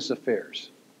business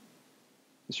affairs.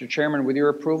 Mr. Chairman, with your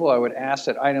approval, I would ask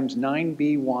that items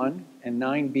 9B1 and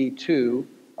 9B2,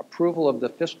 approval of the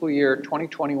fiscal year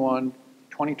 2021,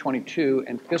 2022,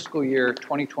 and fiscal year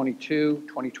 2022,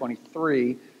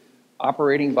 2023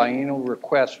 operating biennial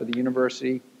requests for the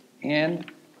university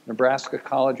and Nebraska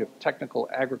College of Technical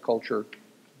Agriculture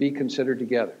be considered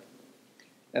together.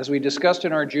 As we discussed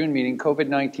in our June meeting,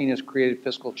 COVID-19 has created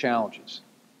fiscal challenges,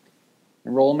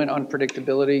 enrollment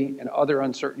unpredictability, and other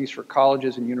uncertainties for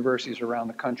colleges and universities around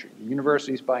the country. The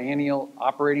university's biennial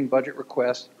operating budget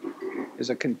request is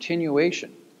a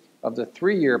continuation of the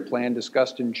 3-year plan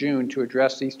discussed in June to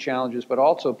address these challenges, but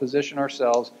also position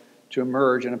ourselves to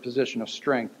emerge in a position of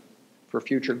strength for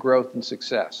future growth and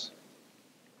success.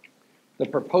 The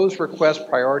proposed request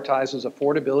prioritizes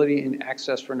affordability and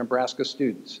access for Nebraska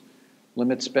students,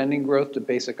 limits spending growth to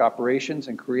basic operations,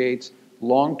 and creates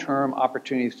long-term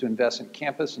opportunities to invest in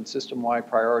campus and system-wide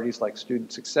priorities like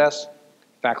student success,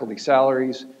 faculty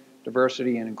salaries,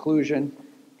 diversity and inclusion,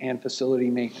 and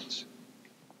facility maintenance.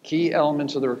 Key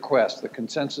elements of the request, the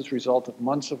consensus result of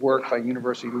months of work by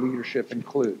university leadership,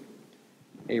 include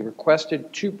a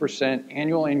requested 2%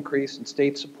 annual increase in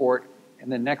state support in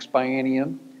the next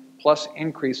biennium plus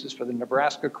increases for the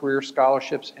Nebraska Career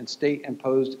Scholarships and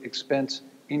state-imposed expense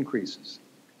increases.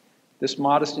 This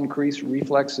modest increase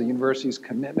reflects the university's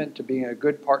commitment to being a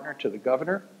good partner to the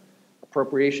governor,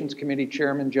 Appropriations Committee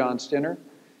Chairman John Stinner,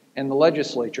 and the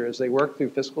legislature as they work through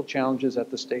fiscal challenges at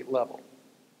the state level.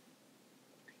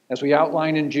 As we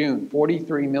outlined in June,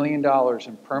 $43 million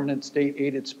in permanent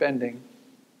state-aided spending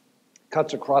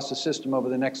cuts across the system over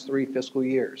the next 3 fiscal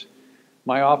years.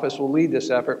 My office will lead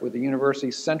this effort, with the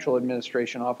university's central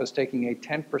administration office taking a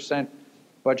 10%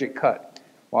 budget cut,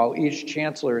 while each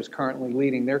chancellor is currently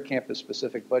leading their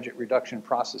campus-specific budget reduction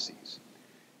processes.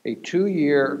 A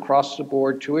 2-year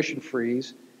across-the-board tuition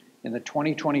freeze in the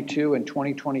 2022 and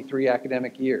 2023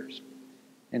 academic years,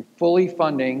 and fully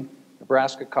funding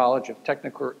Nebraska College of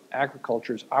Technical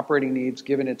Agriculture's operating needs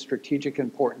given its strategic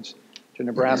importance to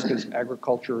Nebraska's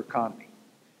agriculture economy.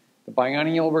 The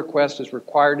biennial request is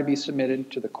required to be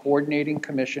submitted to the Coordinating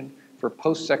Commission for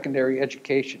Post-Secondary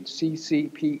Education,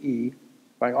 CCPE,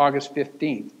 by August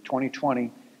 15,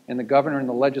 2020, and the governor and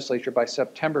the legislature by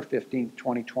September 15,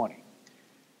 2020.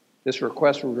 This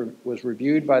request was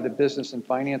reviewed by the Business and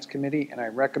Finance Committee, and I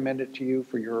recommend it to you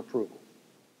for your approval.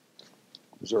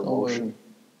 Is there a motion?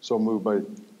 So moved by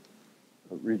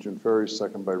Regent Ferry,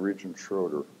 second by Regent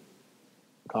Schroeder.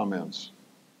 Comments?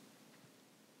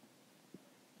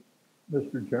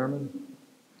 Mr. Chairman,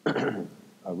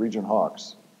 Regent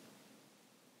Hawks.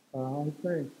 I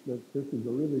think that this is a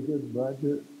really good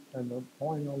budget, and the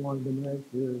point I wanted to make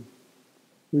is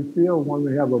we feel when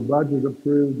we have a budget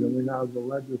approved and we have the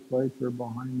legislature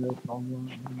behind us on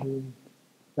what we do,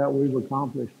 that we've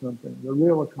accomplished something. The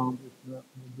real accomplishment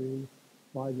will be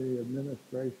by the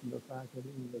administration, the faculty,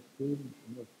 and the students,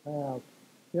 and the staff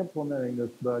implementing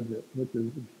this budget, which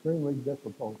is extremely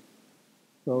difficult.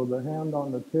 So the hand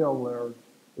on the till there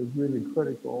is really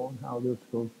critical on how this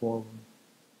goes forward.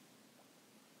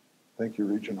 Thank you,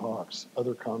 Regent Hawks.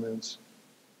 Other comments?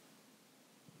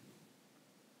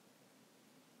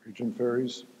 Regent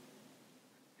Ferries?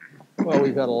 Well,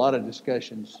 we've had a lot of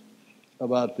discussions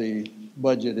about the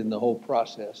budget and the whole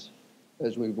process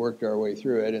as we've worked our way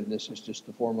through it, and this is just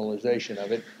the formalization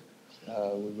of it.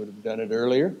 We would have done it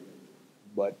earlier,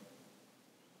 but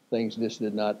things just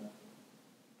did not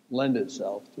lend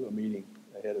itself to a meeting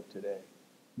ahead of today.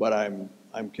 But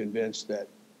I'm convinced that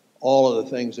all of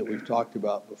the things that we've talked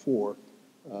about before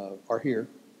are here,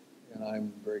 and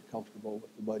I'm very comfortable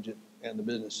with the budget, and the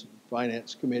Business and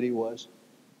Finance Committee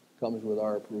comes with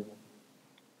our approval.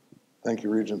 Thank you,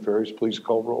 Regent Ferries. Please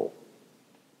call roll.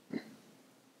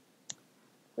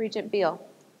 Regent Beal.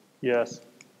 Yes.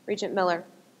 Regent Miller.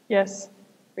 Yes.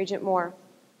 Regent Moore.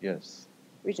 Yes.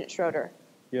 Regent Schroeder.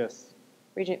 Yes.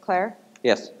 Regent Clare.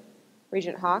 Yes.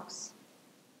 Regent Hawks.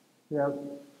 Yes.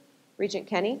 Regent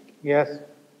Kenny. Yes.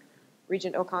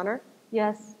 Regent O'Connor.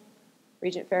 Yes.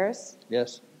 Regent Ferris.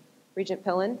 Yes? Regent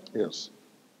Pillen. Yes.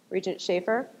 Regent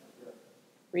Schaefer.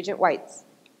 Regent Whites.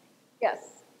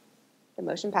 Yes. The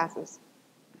motion passes.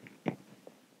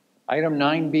 Item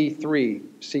 9B3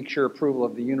 seeks your approval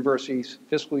of the university's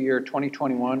fiscal year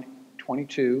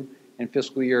 2021-22 and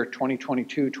fiscal year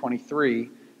 2022-23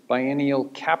 biennial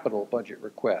capital budget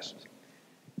request.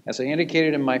 As I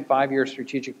indicated in my 5-year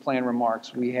strategic plan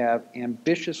remarks, we have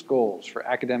ambitious goals for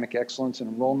academic excellence and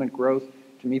enrollment growth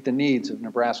to meet the needs of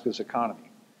Nebraska's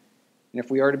economy. And if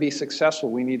we are to be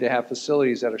successful, we need to have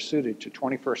facilities that are suited to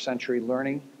 21st century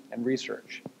learning and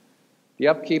research. The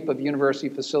upkeep of university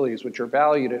facilities, which are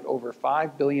valued at over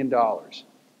 $5 billion,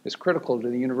 is critical to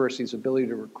the university's ability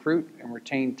to recruit and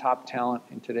retain top talent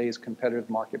in today's competitive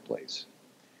marketplace.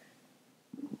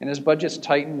 And as budgets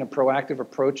tighten, a proactive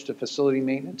approach to facility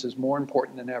maintenance is more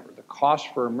important than ever. The costs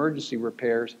for emergency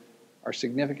repairs are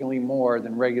significantly more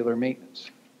than regular maintenance.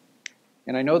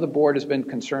 And I know the board has been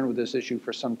concerned with this issue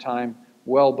for some time,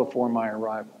 well before my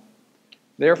arrival.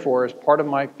 Therefore, as part of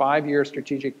my 5-year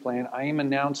strategic plan, I am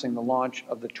announcing the launch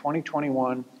of the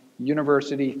 2021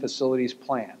 University Facilities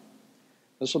Plan.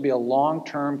 This will be a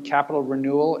long-term capital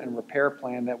renewal and repair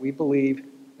plan that we believe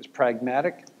is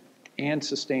pragmatic and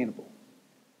sustainable.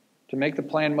 To make the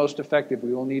plan most effective,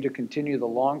 we will need to continue the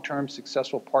long-term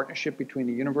successful partnership between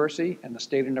the university and the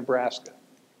state of Nebraska.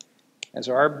 As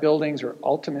our buildings are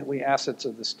ultimately assets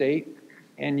of the state,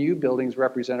 NU buildings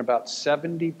represent about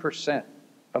 70%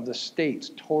 of the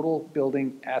state's total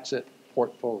building asset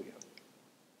portfolio.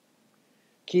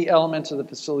 Key elements of the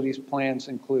facilities plans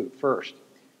include, first,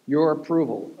 your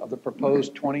approval of the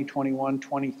proposed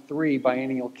 2021-23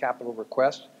 biennial capital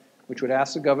request, which would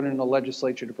ask the governor and the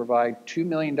legislature to provide $2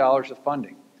 million of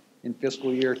funding in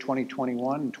fiscal year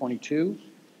 2021 and 22,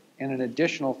 and an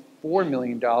additional $4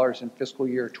 million in fiscal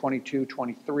year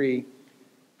 22-23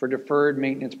 for deferred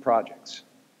maintenance projects.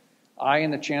 I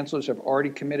and the chancellors have already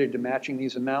committed to matching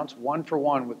these amounts one for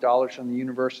one with dollars from the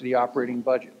university operating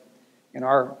budget. And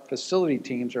our facility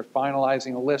teams are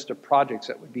finalizing a list of projects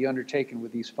that would be undertaken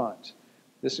with these funds.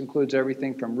 This includes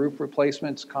everything from roof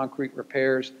replacements, concrete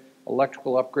repairs,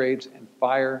 electrical upgrades, and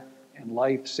fire and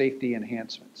life safety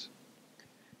enhancements.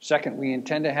 Second, we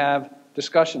intend to have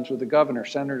discussions with the governor,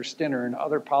 Senator Stinner, and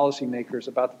other policymakers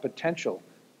about the potential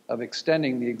of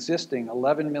extending the existing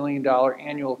 $11 million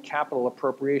annual capital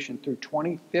appropriation through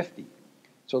 2050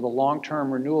 so the long-term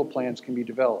renewal plans can be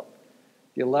developed.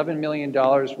 The $11 million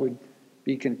would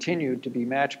be continued to be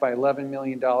matched by $11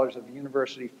 million of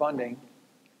university funding.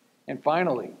 And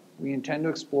finally, we intend to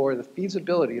explore the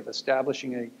feasibility of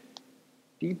establishing a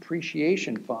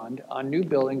depreciation fund on new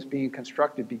buildings being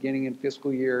constructed beginning in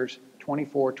fiscal years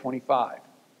 24-25.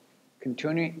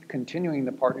 Continuing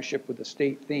the partnership with the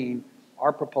state theme,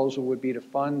 our proposal would be to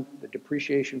fund the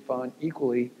depreciation fund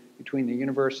equally between the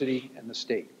university and the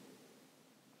state.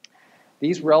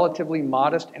 These relatively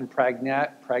modest and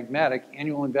pragmatic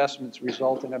annual investments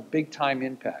result in a big-time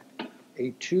impact,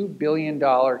 a $2 billion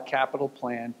capital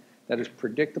plan that is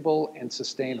predictable and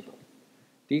sustainable.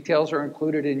 Details are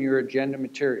included in your agenda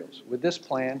materials. With this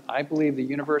plan, I believe the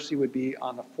university would be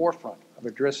on the forefront of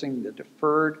addressing the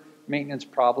deferred maintenance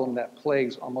problem that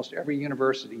plagues almost every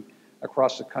university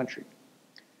across the country.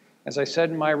 As I said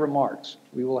in my remarks,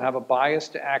 we will have a bias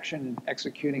to action in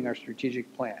executing our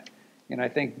strategic plan. And I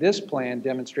think this plan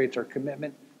demonstrates our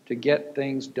commitment to get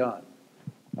things done.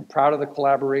 I'm proud of the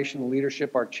collaboration and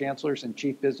leadership our chancellors and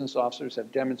chief business officers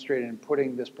have demonstrated in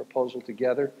putting this proposal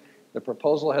together. The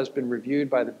proposal has been reviewed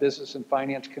by the Business and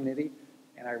Finance Committee,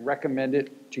 and I recommend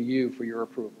it to you for your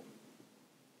approval.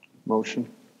 Motion.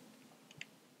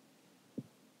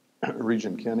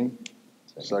 Regent Kenny,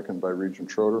 second by Regent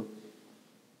Schroeder.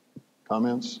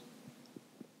 Comments?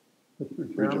 Mr.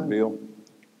 Regent Chairman? Beal.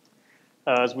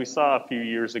 As we saw a few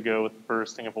years ago with the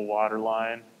bursting of a water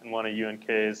line in one of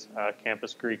UNK's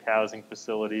Campus Creek housing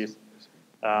facilities,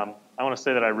 I want to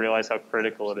say that I realize how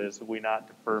critical it is that we not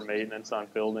defer maintenance on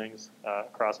buildings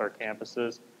across our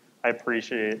campuses. I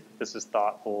appreciate this is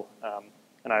thoughtful,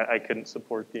 and I couldn't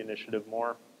support the initiative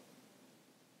more.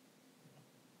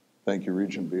 Thank you,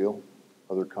 Regent Beal.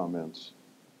 Other comments?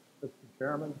 Mr.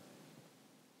 Chairman?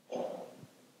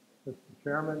 Mr.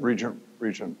 Chairman?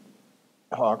 Regent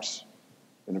Hawks.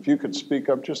 And if you could speak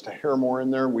up just a hair more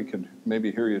in there, we could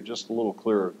maybe hear you just a little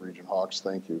clearer, Regent Hawks.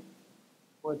 Thank you.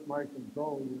 With my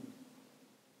control unit.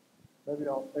 Maybe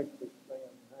I'll fix this thing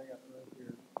and hang it right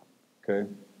here. Okay,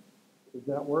 Does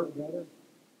that work better?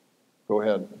 go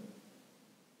ahead.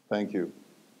 Thank you.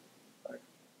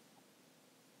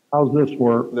 How's this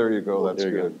work? There you go. That's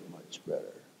good. Much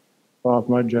better. Off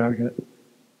my jacket.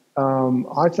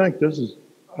 I think this is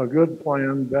a good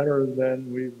plan, better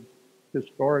than we've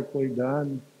historically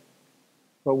done,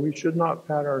 but we should not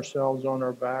pat ourselves on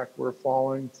our back. We're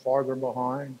falling farther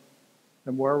behind,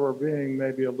 and where we're being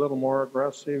maybe a little more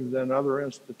aggressive than other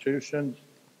institutions,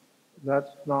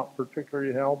 that's not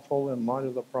particularly helpful in light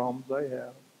of the problems they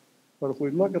have. But if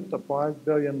we look at the $5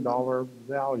 billion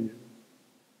value,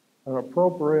 an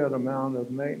appropriate amount of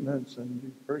maintenance and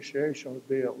depreciation would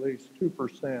be at least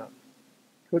 2%.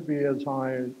 Could be as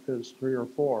high as 3 or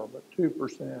 4, but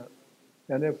 2%.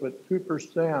 And if at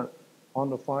 2% on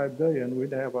the $5 billion,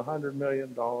 we'd have $100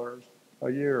 million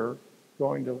a year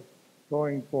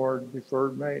going toward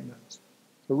deferred maintenance.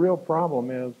 The real problem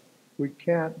is we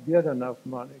can't get enough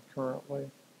money currently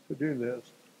to do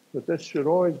this, but this should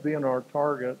always be in our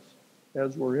targets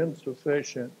as we're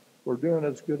insufficient. We're doing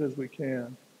as good as we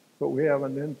can, but we have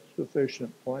an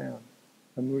insufficient plan,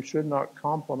 and we should not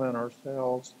compliment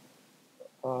ourselves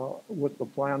with the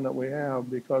plan that we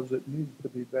have because it needs to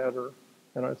be better,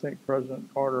 and I think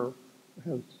President Carter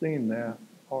has seen that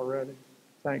already.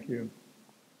 Thank you.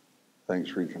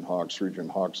 Thanks, Regent Hawks. Regent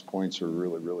Hawks' points are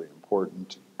really, really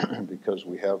important because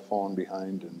we have fallen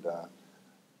behind, and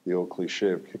the old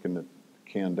cliche of kicking the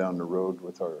can down the road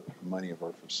with our money of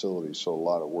our facilities, so a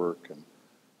lot of work. And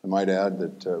I might add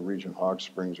that Regent Hawks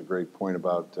brings a great point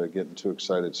about getting too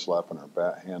excited, slapping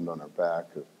our hand on our back.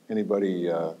 If anybody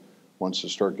wants to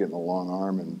start getting a long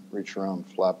arm and reach around,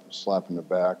 slapping the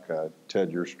back,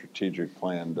 Ted, your strategic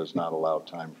plan does not allow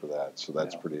time for that, so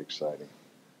that's pretty exciting.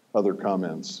 Other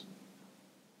comments?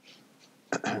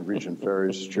 Regent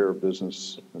Ferris, Chair of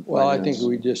Business and Finance. Well, I think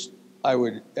I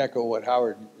would echo what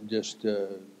Howard just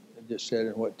said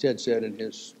and what Ted said in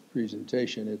his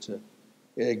presentation. It's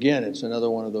another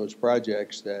one of those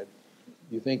projects that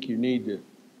you think you need to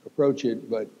approach it,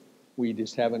 but we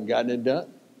just haven't gotten it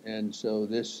done. And so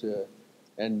this,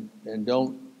 and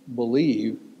don't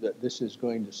believe that this is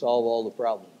going to solve all the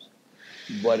problems,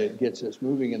 but it gets us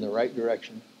moving in the right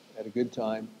direction at a good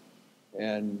time,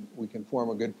 and we can form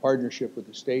a good partnership with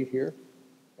the state here,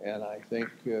 and I think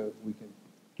we can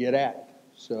get at it.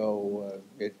 So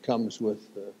it comes with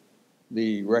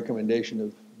the recommendation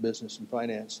of Business and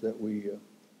Finance that we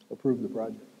approve the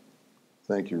project.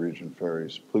 Thank you, Regent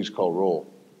Ferries. Please call roll.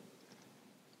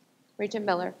 Regent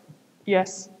Miller,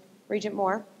 Yes. Regent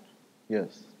Moore,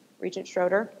 Yes. Regent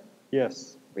Schroeder,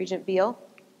 Yes. Regent Beal,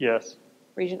 Yes.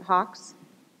 Regent Hawks,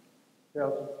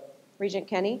 Yes. Regent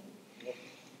Kenny,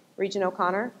 Regent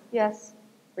O'Connor, Yes.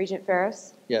 Regent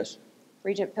Ferris, Yes.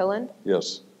 Regent Pillen,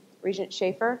 Yes. Regent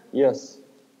Schaefer, Yes.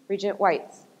 Regent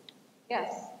Whites.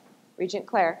 Yes. Regent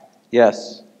Clare.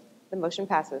 Yes. The motion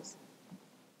passes.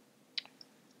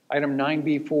 Item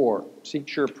 9B4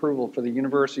 seeks your approval for the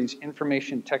university's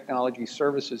Information Technology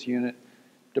Services Unit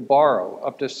to borrow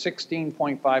up to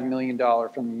 $16.5 million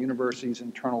from the university's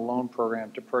internal loan program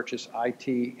to purchase IT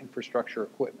infrastructure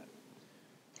equipment.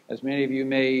 As many of you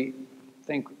may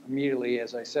think immediately,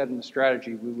 as I said in the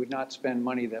strategy, we would not spend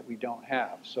money that we don't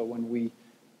have. So when we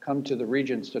come to the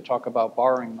Regents to talk about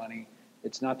borrowing money,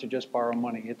 it's not to just borrow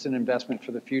money, it's an investment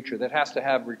for the future that has to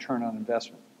have return on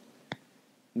investment.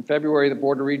 In February, the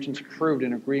Board of Regents approved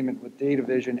an agreement with Data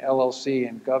Vision LLC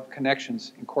and Gov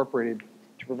Connections Incorporated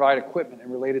to provide equipment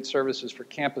and related services for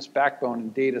campus backbone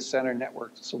and data center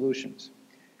network solutions.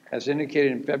 As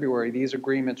indicated in February, these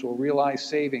agreements will realize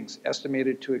savings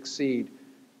estimated to exceed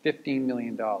 $15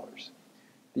 million.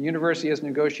 The university has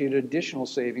negotiated additional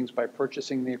savings by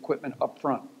purchasing the equipment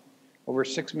upfront. Over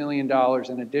 $6 million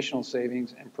in additional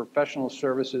savings and professional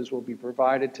services will be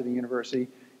provided to the university,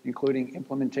 including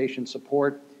implementation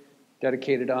support,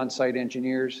 dedicated on-site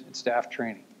engineers, and staff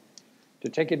training. To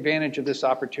take advantage of this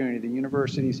opportunity, the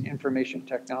university's Information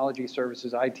Technology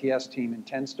Services ITS team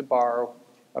intends to borrow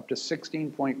up to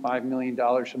 $16.5 million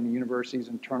from the university's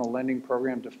internal lending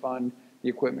program to fund the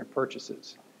equipment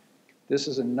purchases. This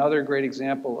is another great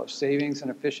example of savings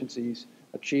and efficiencies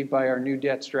achieved by our new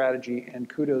debt strategy, and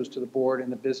kudos to the board and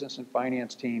the business and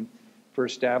finance team for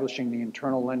establishing the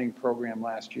internal lending program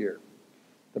last year.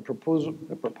 The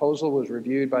proposal was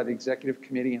reviewed by the Executive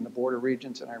Committee and the Board of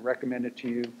Regents, and I recommend it to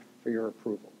you for your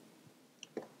approval.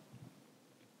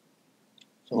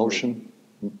 Motion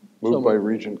moved by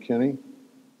Regent Kenny,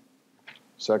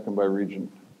 second by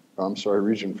Regent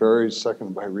Ferries,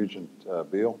 second by Regent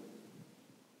Beal.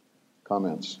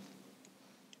 Comments?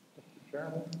 Mr.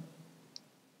 Chairman?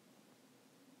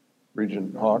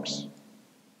 Regent Hawks?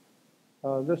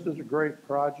 This is a great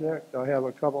project. I have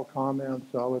a couple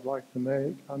comments I would like to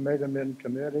make. I made them in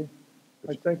committee.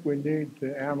 I think we need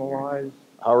to analyze.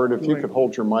 Howard, if you could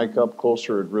hold your mic up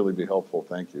closer, it'd really be helpful.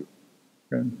 Thank you.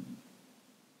 Okay.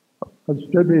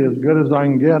 It should be as good as I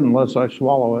can get unless I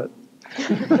swallow it.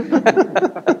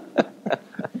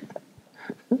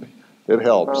 It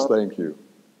helps. Thank you.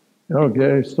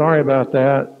 Okay, sorry about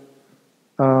that.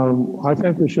 I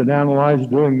think we should analyze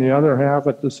doing the other half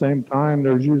at the same time.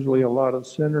 There's usually a lot of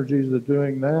synergies of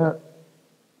doing that.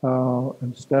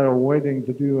 Instead of waiting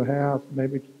to do half,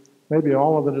 maybe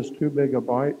all of it is too big a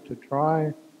bite to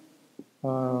try.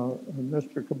 And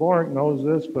Mr. Kaborik knows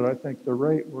this, but I think the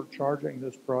rate we're charging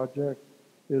this project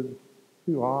is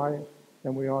too high,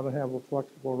 and we ought to have a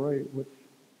flexible rate, which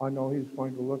I know he's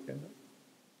going to look at.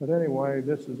 But anyway,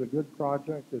 this is a good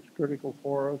project. It's critical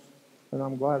for us, and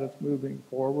I'm glad it's moving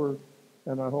forward,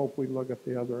 and I hope we look at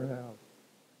the other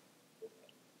half.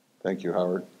 Thank you,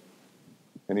 Howard.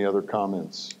 Any other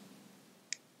comments?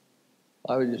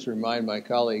 I would just remind my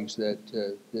colleagues that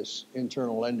this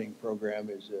internal lending program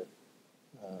is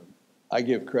I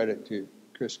give credit to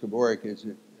Chris Kaborik as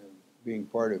being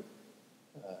part of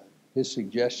his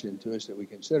suggestion to us that we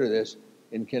consider this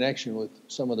in connection with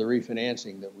some of the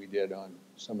refinancing that we did on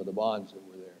some of the bonds that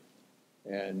were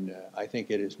there. And I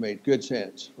think it has made good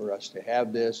sense for us to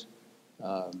have this.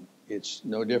 It's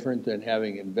no different than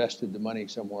having invested the money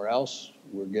somewhere else.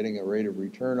 We're getting a rate of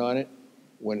return on it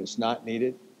when it's not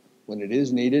needed. When it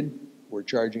is needed, we're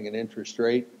charging an interest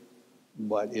rate,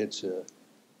 but it's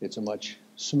a much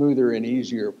smoother and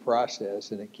easier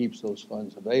process, and it keeps those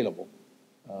funds available.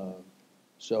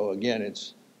 So again,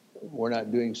 we're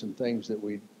not doing some things that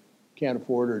we can't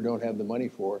afford or don't have the money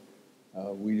for.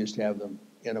 We just have them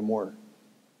in a more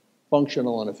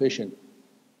functional and efficient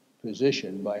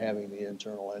position by having the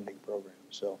internal lending program.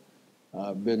 So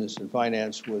Business and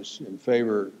Finance was in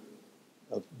favor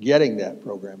of getting that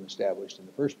program established in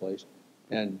the first place,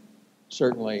 and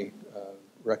certainly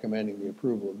recommending the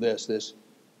approval of this. This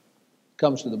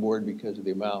comes to the board because of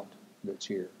the amount that's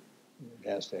here. It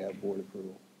has to have board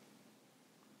approval.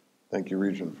 Thank you,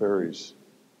 Regent Ferries.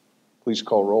 Please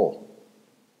call roll.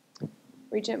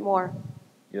 Regent Moore,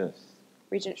 Yes.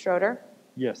 Regent Schroeder,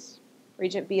 Yes.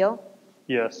 Regent Beal,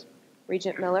 Yes.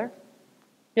 Regent Miller,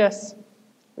 Yes.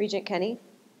 Regent Kenny,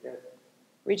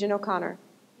 Regent O'Connor,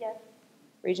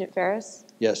 Regent Ferris,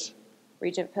 Yes.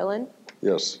 Regent Pillen,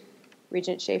 Yes.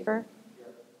 Regent Schaefer,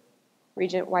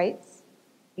 Regent Whites,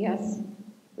 Yes.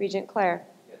 Regent Clare,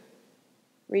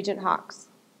 Regent Hawks.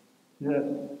 Yes.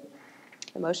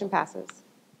 The motion passes.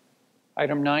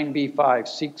 Item 9B5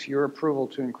 seeks your approval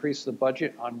to increase the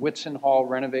budget on Whitson Hall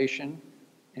renovation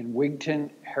and Wigton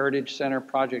Heritage Center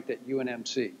project at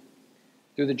UNMC.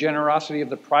 Through the generosity of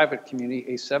the private community,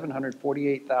 a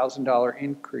 $748,000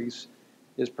 increase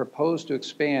is proposed to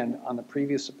expand on the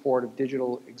previous support of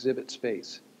digital exhibit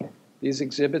space. These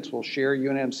exhibits will share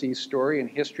UNMC's story and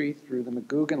history through the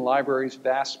McGugin Library's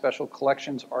vast special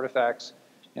collections, artifacts,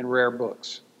 and rare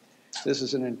books. This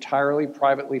is an entirely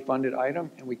privately funded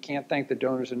item, and we can't thank the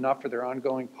donors enough for their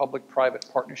ongoing public-private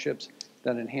partnerships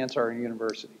that enhance our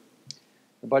university.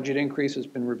 The budget increase has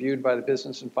been reviewed by the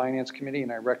Business and Finance Committee,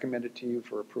 and I recommend it to you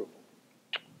for approval.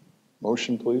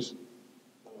 Motion, please.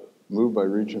 Moved by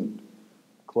Regent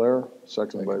Clare,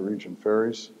 seconded by Regent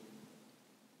Ferris.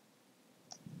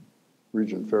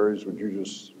 Regent Ferris, would you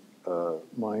just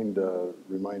mind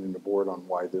reminding the board on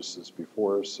why this is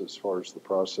before us as far as the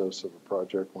process of a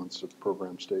project once a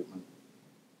program statement?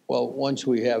 Well, once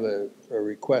we have a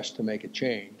request to make a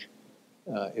change,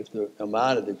 if the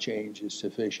amount of the change is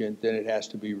sufficient, then it has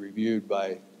to be reviewed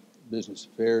by Business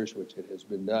Affairs, which it has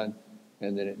been done,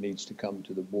 and then it needs to come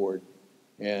to the board.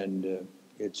 And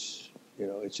it's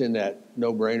in that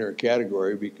no-brainer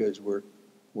category because we're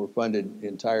funded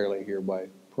entirely here by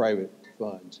private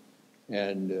funds.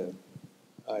 And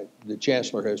the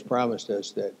Chancellor has promised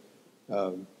us that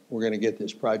we're going to get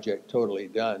this project totally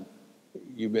done.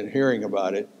 You've been hearing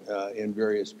about it in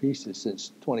various pieces since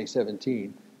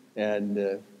 2017.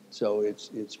 And so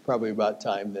it's probably about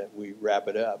time that we wrap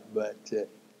it up. But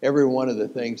every one of the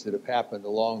things that have happened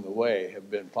along the way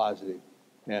have been positive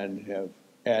and have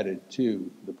added to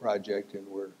the project, and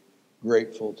we're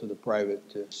grateful to the private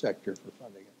sector for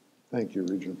funding it. Thank you,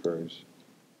 Regent Ferris.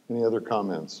 Any other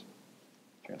comments?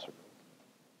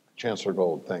 Chancellor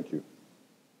Gold, thank you.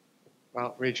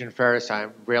 Well, Regent Ferris,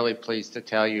 I'm really pleased to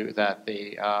tell you that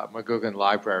the McGugin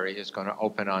Library is going to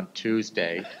open on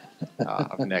Tuesday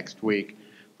of next week.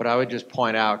 But I would just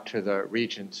point out to the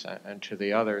Regents and to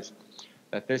the others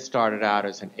that this started out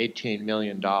as an $18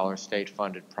 million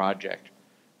state-funded project.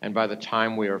 And by the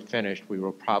time we are finished, we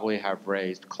will probably have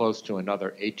raised close to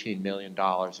another $18 million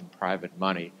in private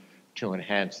money to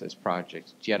enhance this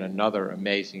project. It's yet another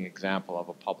amazing example of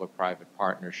a public-private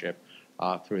partnership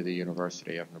through the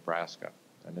University of Nebraska.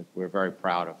 And we're very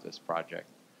proud of this project.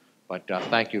 But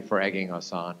thank you for egging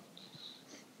us on.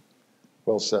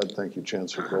 Well said. Thank you,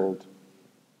 Chancellor Gold.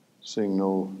 Seeing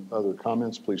no other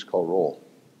comments, please call roll.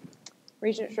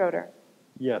 Regent Schroeder,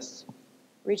 Yes.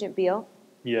 Regent Beal,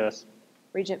 Yes.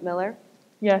 Regent Miller,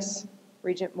 Yes.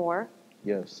 Regent Moore,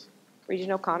 Yes.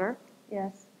 Regent O'Connor,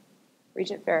 Yes.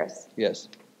 Regent Ferris, Yes.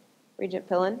 Regent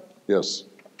Pillen, Yes.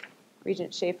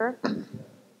 Regent Schaefer,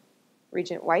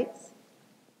 Regent Whites,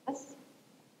 Yes.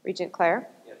 Regent Clare,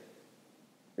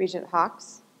 Regent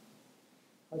Hawks,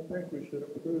 I think we should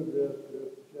approve this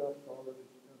if Jeff already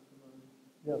spent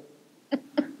the money. Yes.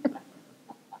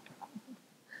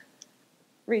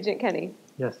 Regent Kenny.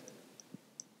 Yes.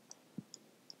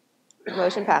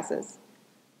 Motion passes.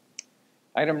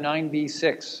 Item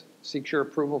 9B6 seeks your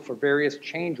approval for various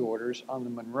change orders on the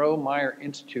Monroe Meyer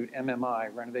Institute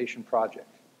MMI renovation project.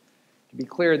 To be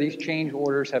clear, these change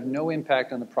orders have no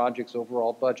impact on the project's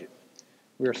overall budget.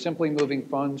 We are simply moving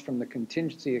funds from the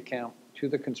contingency account to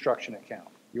the construction account.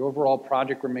 The overall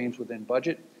project remains within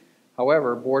budget.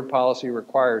 However, board policy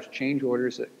requires change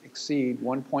orders that exceed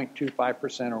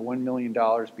 1.25% or $1 million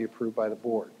be approved by the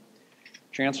board.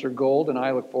 Chancellor Gold and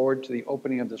I look forward to the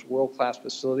opening of this world-class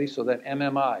facility so that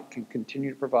MMI can continue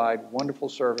to provide wonderful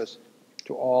service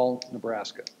to all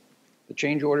Nebraska. The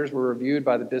change orders were reviewed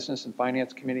by the Business and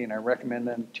Finance Committee, and I recommend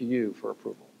them to you for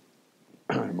approval.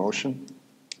 Motion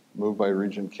moved by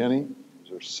Regent Kenny. Is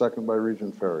there a second by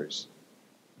Regent Ferris?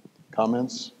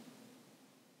 Comments?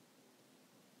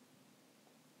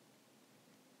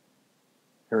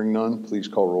 Hearing none, please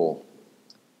call roll.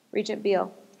 Regent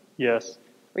Beal, Yes.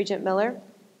 Regent Miller,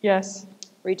 Yes.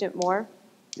 Regent Moore,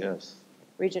 Yes.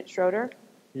 Regent Schroeder,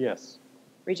 Yes.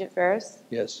 Regent Ferris,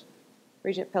 Yes.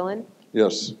 Regent Pillen,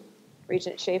 Yes.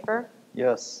 Regent Schaefer,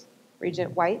 Yes.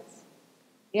 Regent Whites,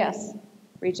 Yes.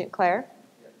 Regent Clare,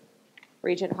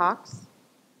 Regent Hawks,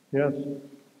 Yes.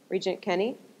 Regent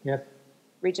Kenny, Yes.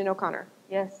 Regent O'Connor.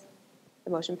 Yes.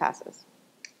 The motion passes.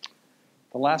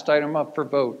 The last item up for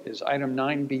vote is item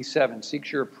 9B7,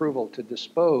 seeks your approval to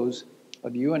dispose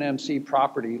of UNMC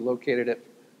property located at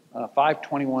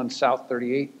 521 South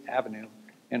 38th Avenue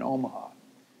in Omaha.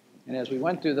 And as we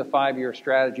went through the 5-year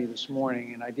strategy this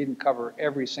morning, and I didn't cover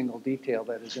every single detail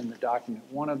that is in the document,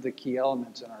 one of the key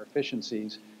elements in our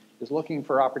efficiencies is looking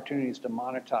for opportunities to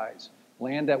monetize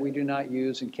land that we do not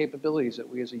use and capabilities that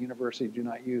we as a university do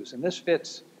not use. And this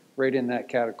fits right in that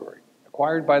category.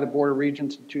 Acquired by the Board of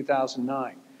Regents in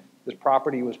 2009, this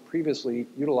property was previously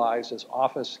utilized as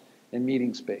office and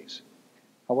meeting space.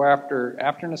 However,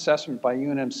 after an assessment by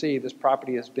UNMC, this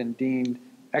property has been deemed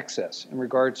excess in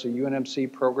regards to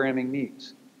UNMC programming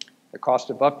needs. The cost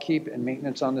of upkeep and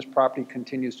maintenance on this property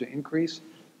continues to increase.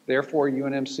 Therefore,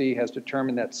 UNMC has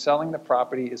determined that selling the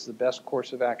property is the best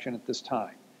course of action at this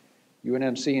time.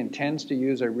 UNMC intends to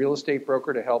use a real estate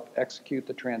broker to help execute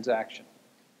the transaction.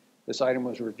 This item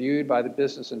was reviewed by the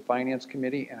Business and Finance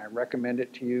Committee, and I recommend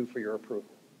it to you for your approval.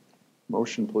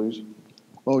 Motion, please.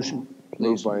 Motion, please.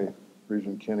 Moved by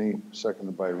Regent Kinney,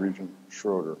 seconded by Regent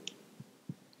Schroeder.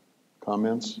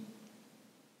 Comments?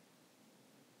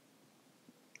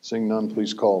 Seeing none,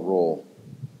 please call roll.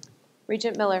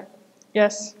 Regent Miller,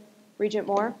 Yes. Regent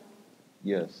Moore,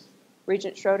 Yes.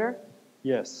 Regent Schroeder,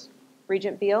 Yes.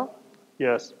 Regent Beal,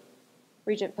 Yes.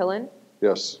 Regent Pillen,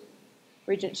 Yes.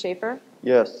 Regent Schaefer,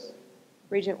 Yes.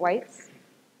 Regent Whites,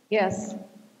 Yes.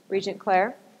 Regent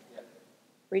Clare,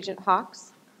 Regent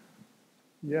Hawks,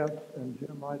 Yes, and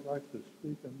Jim, I'd like to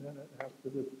speak a minute after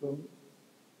this vote,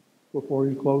 before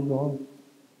you close on.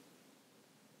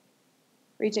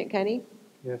 Regent Kenny,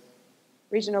 Yes.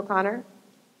 Regent O'Connor,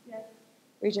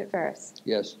 Regent Ferris.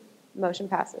 Yes. Motion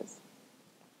passes.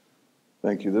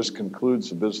 Thank you. This concludes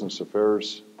the business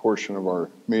affairs portion of our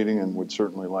meeting, and would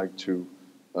certainly like to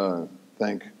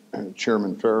thank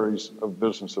Chairman Ferris of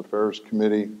Business Affairs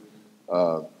Committee,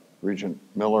 Regent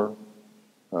Miller,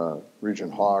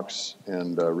 Regent Hawks,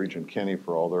 and Regent Kenny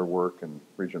for all their work. And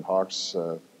Regent Hawks,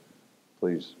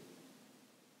 please.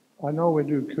 I know we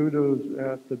do kudos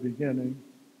at the beginning,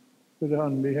 but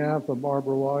on behalf of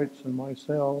Barbara Whites and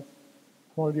myself,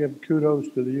 I want to give kudos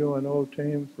to the UNO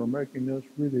team for making this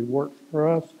really work for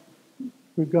us.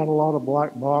 We've got a lot of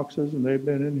black boxes, and they've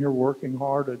been in here working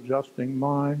hard adjusting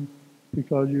mine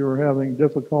because you were having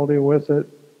difficulty with it.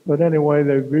 But anyway,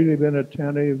 they've really been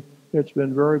attentive. It's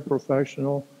been very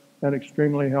professional and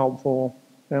extremely helpful,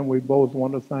 and we both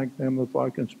want to thank them, if I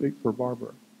can speak for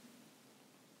Barbara.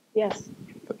 Yes.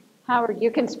 Howard,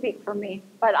 you can speak for me,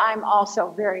 but I'm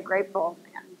also very grateful,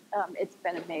 and it's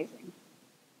been amazing.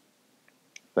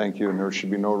 Thank you, and there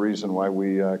should be no reason why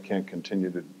we can't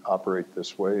continue to operate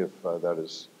this way if that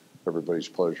is everybody's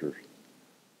pleasure.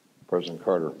 President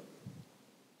Carter.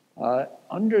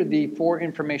 Under the for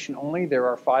information only, there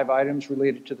are 5 items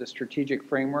related to the strategic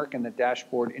framework and the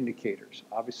dashboard indicators.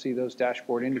 Obviously, those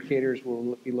dashboard indicators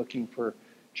will be looking for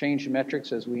change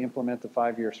metrics as we implement the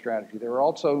 5-year strategy. There are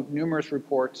also numerous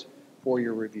reports for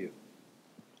your review.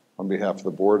 On behalf of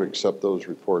the board, accept those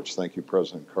reports. Thank you,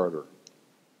 President Carter.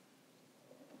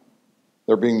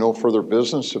 There being no further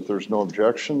business, if there's no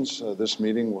objections, this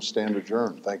meeting will stand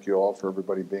adjourned. Thank you all for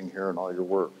everybody being here and all your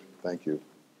work. Thank you.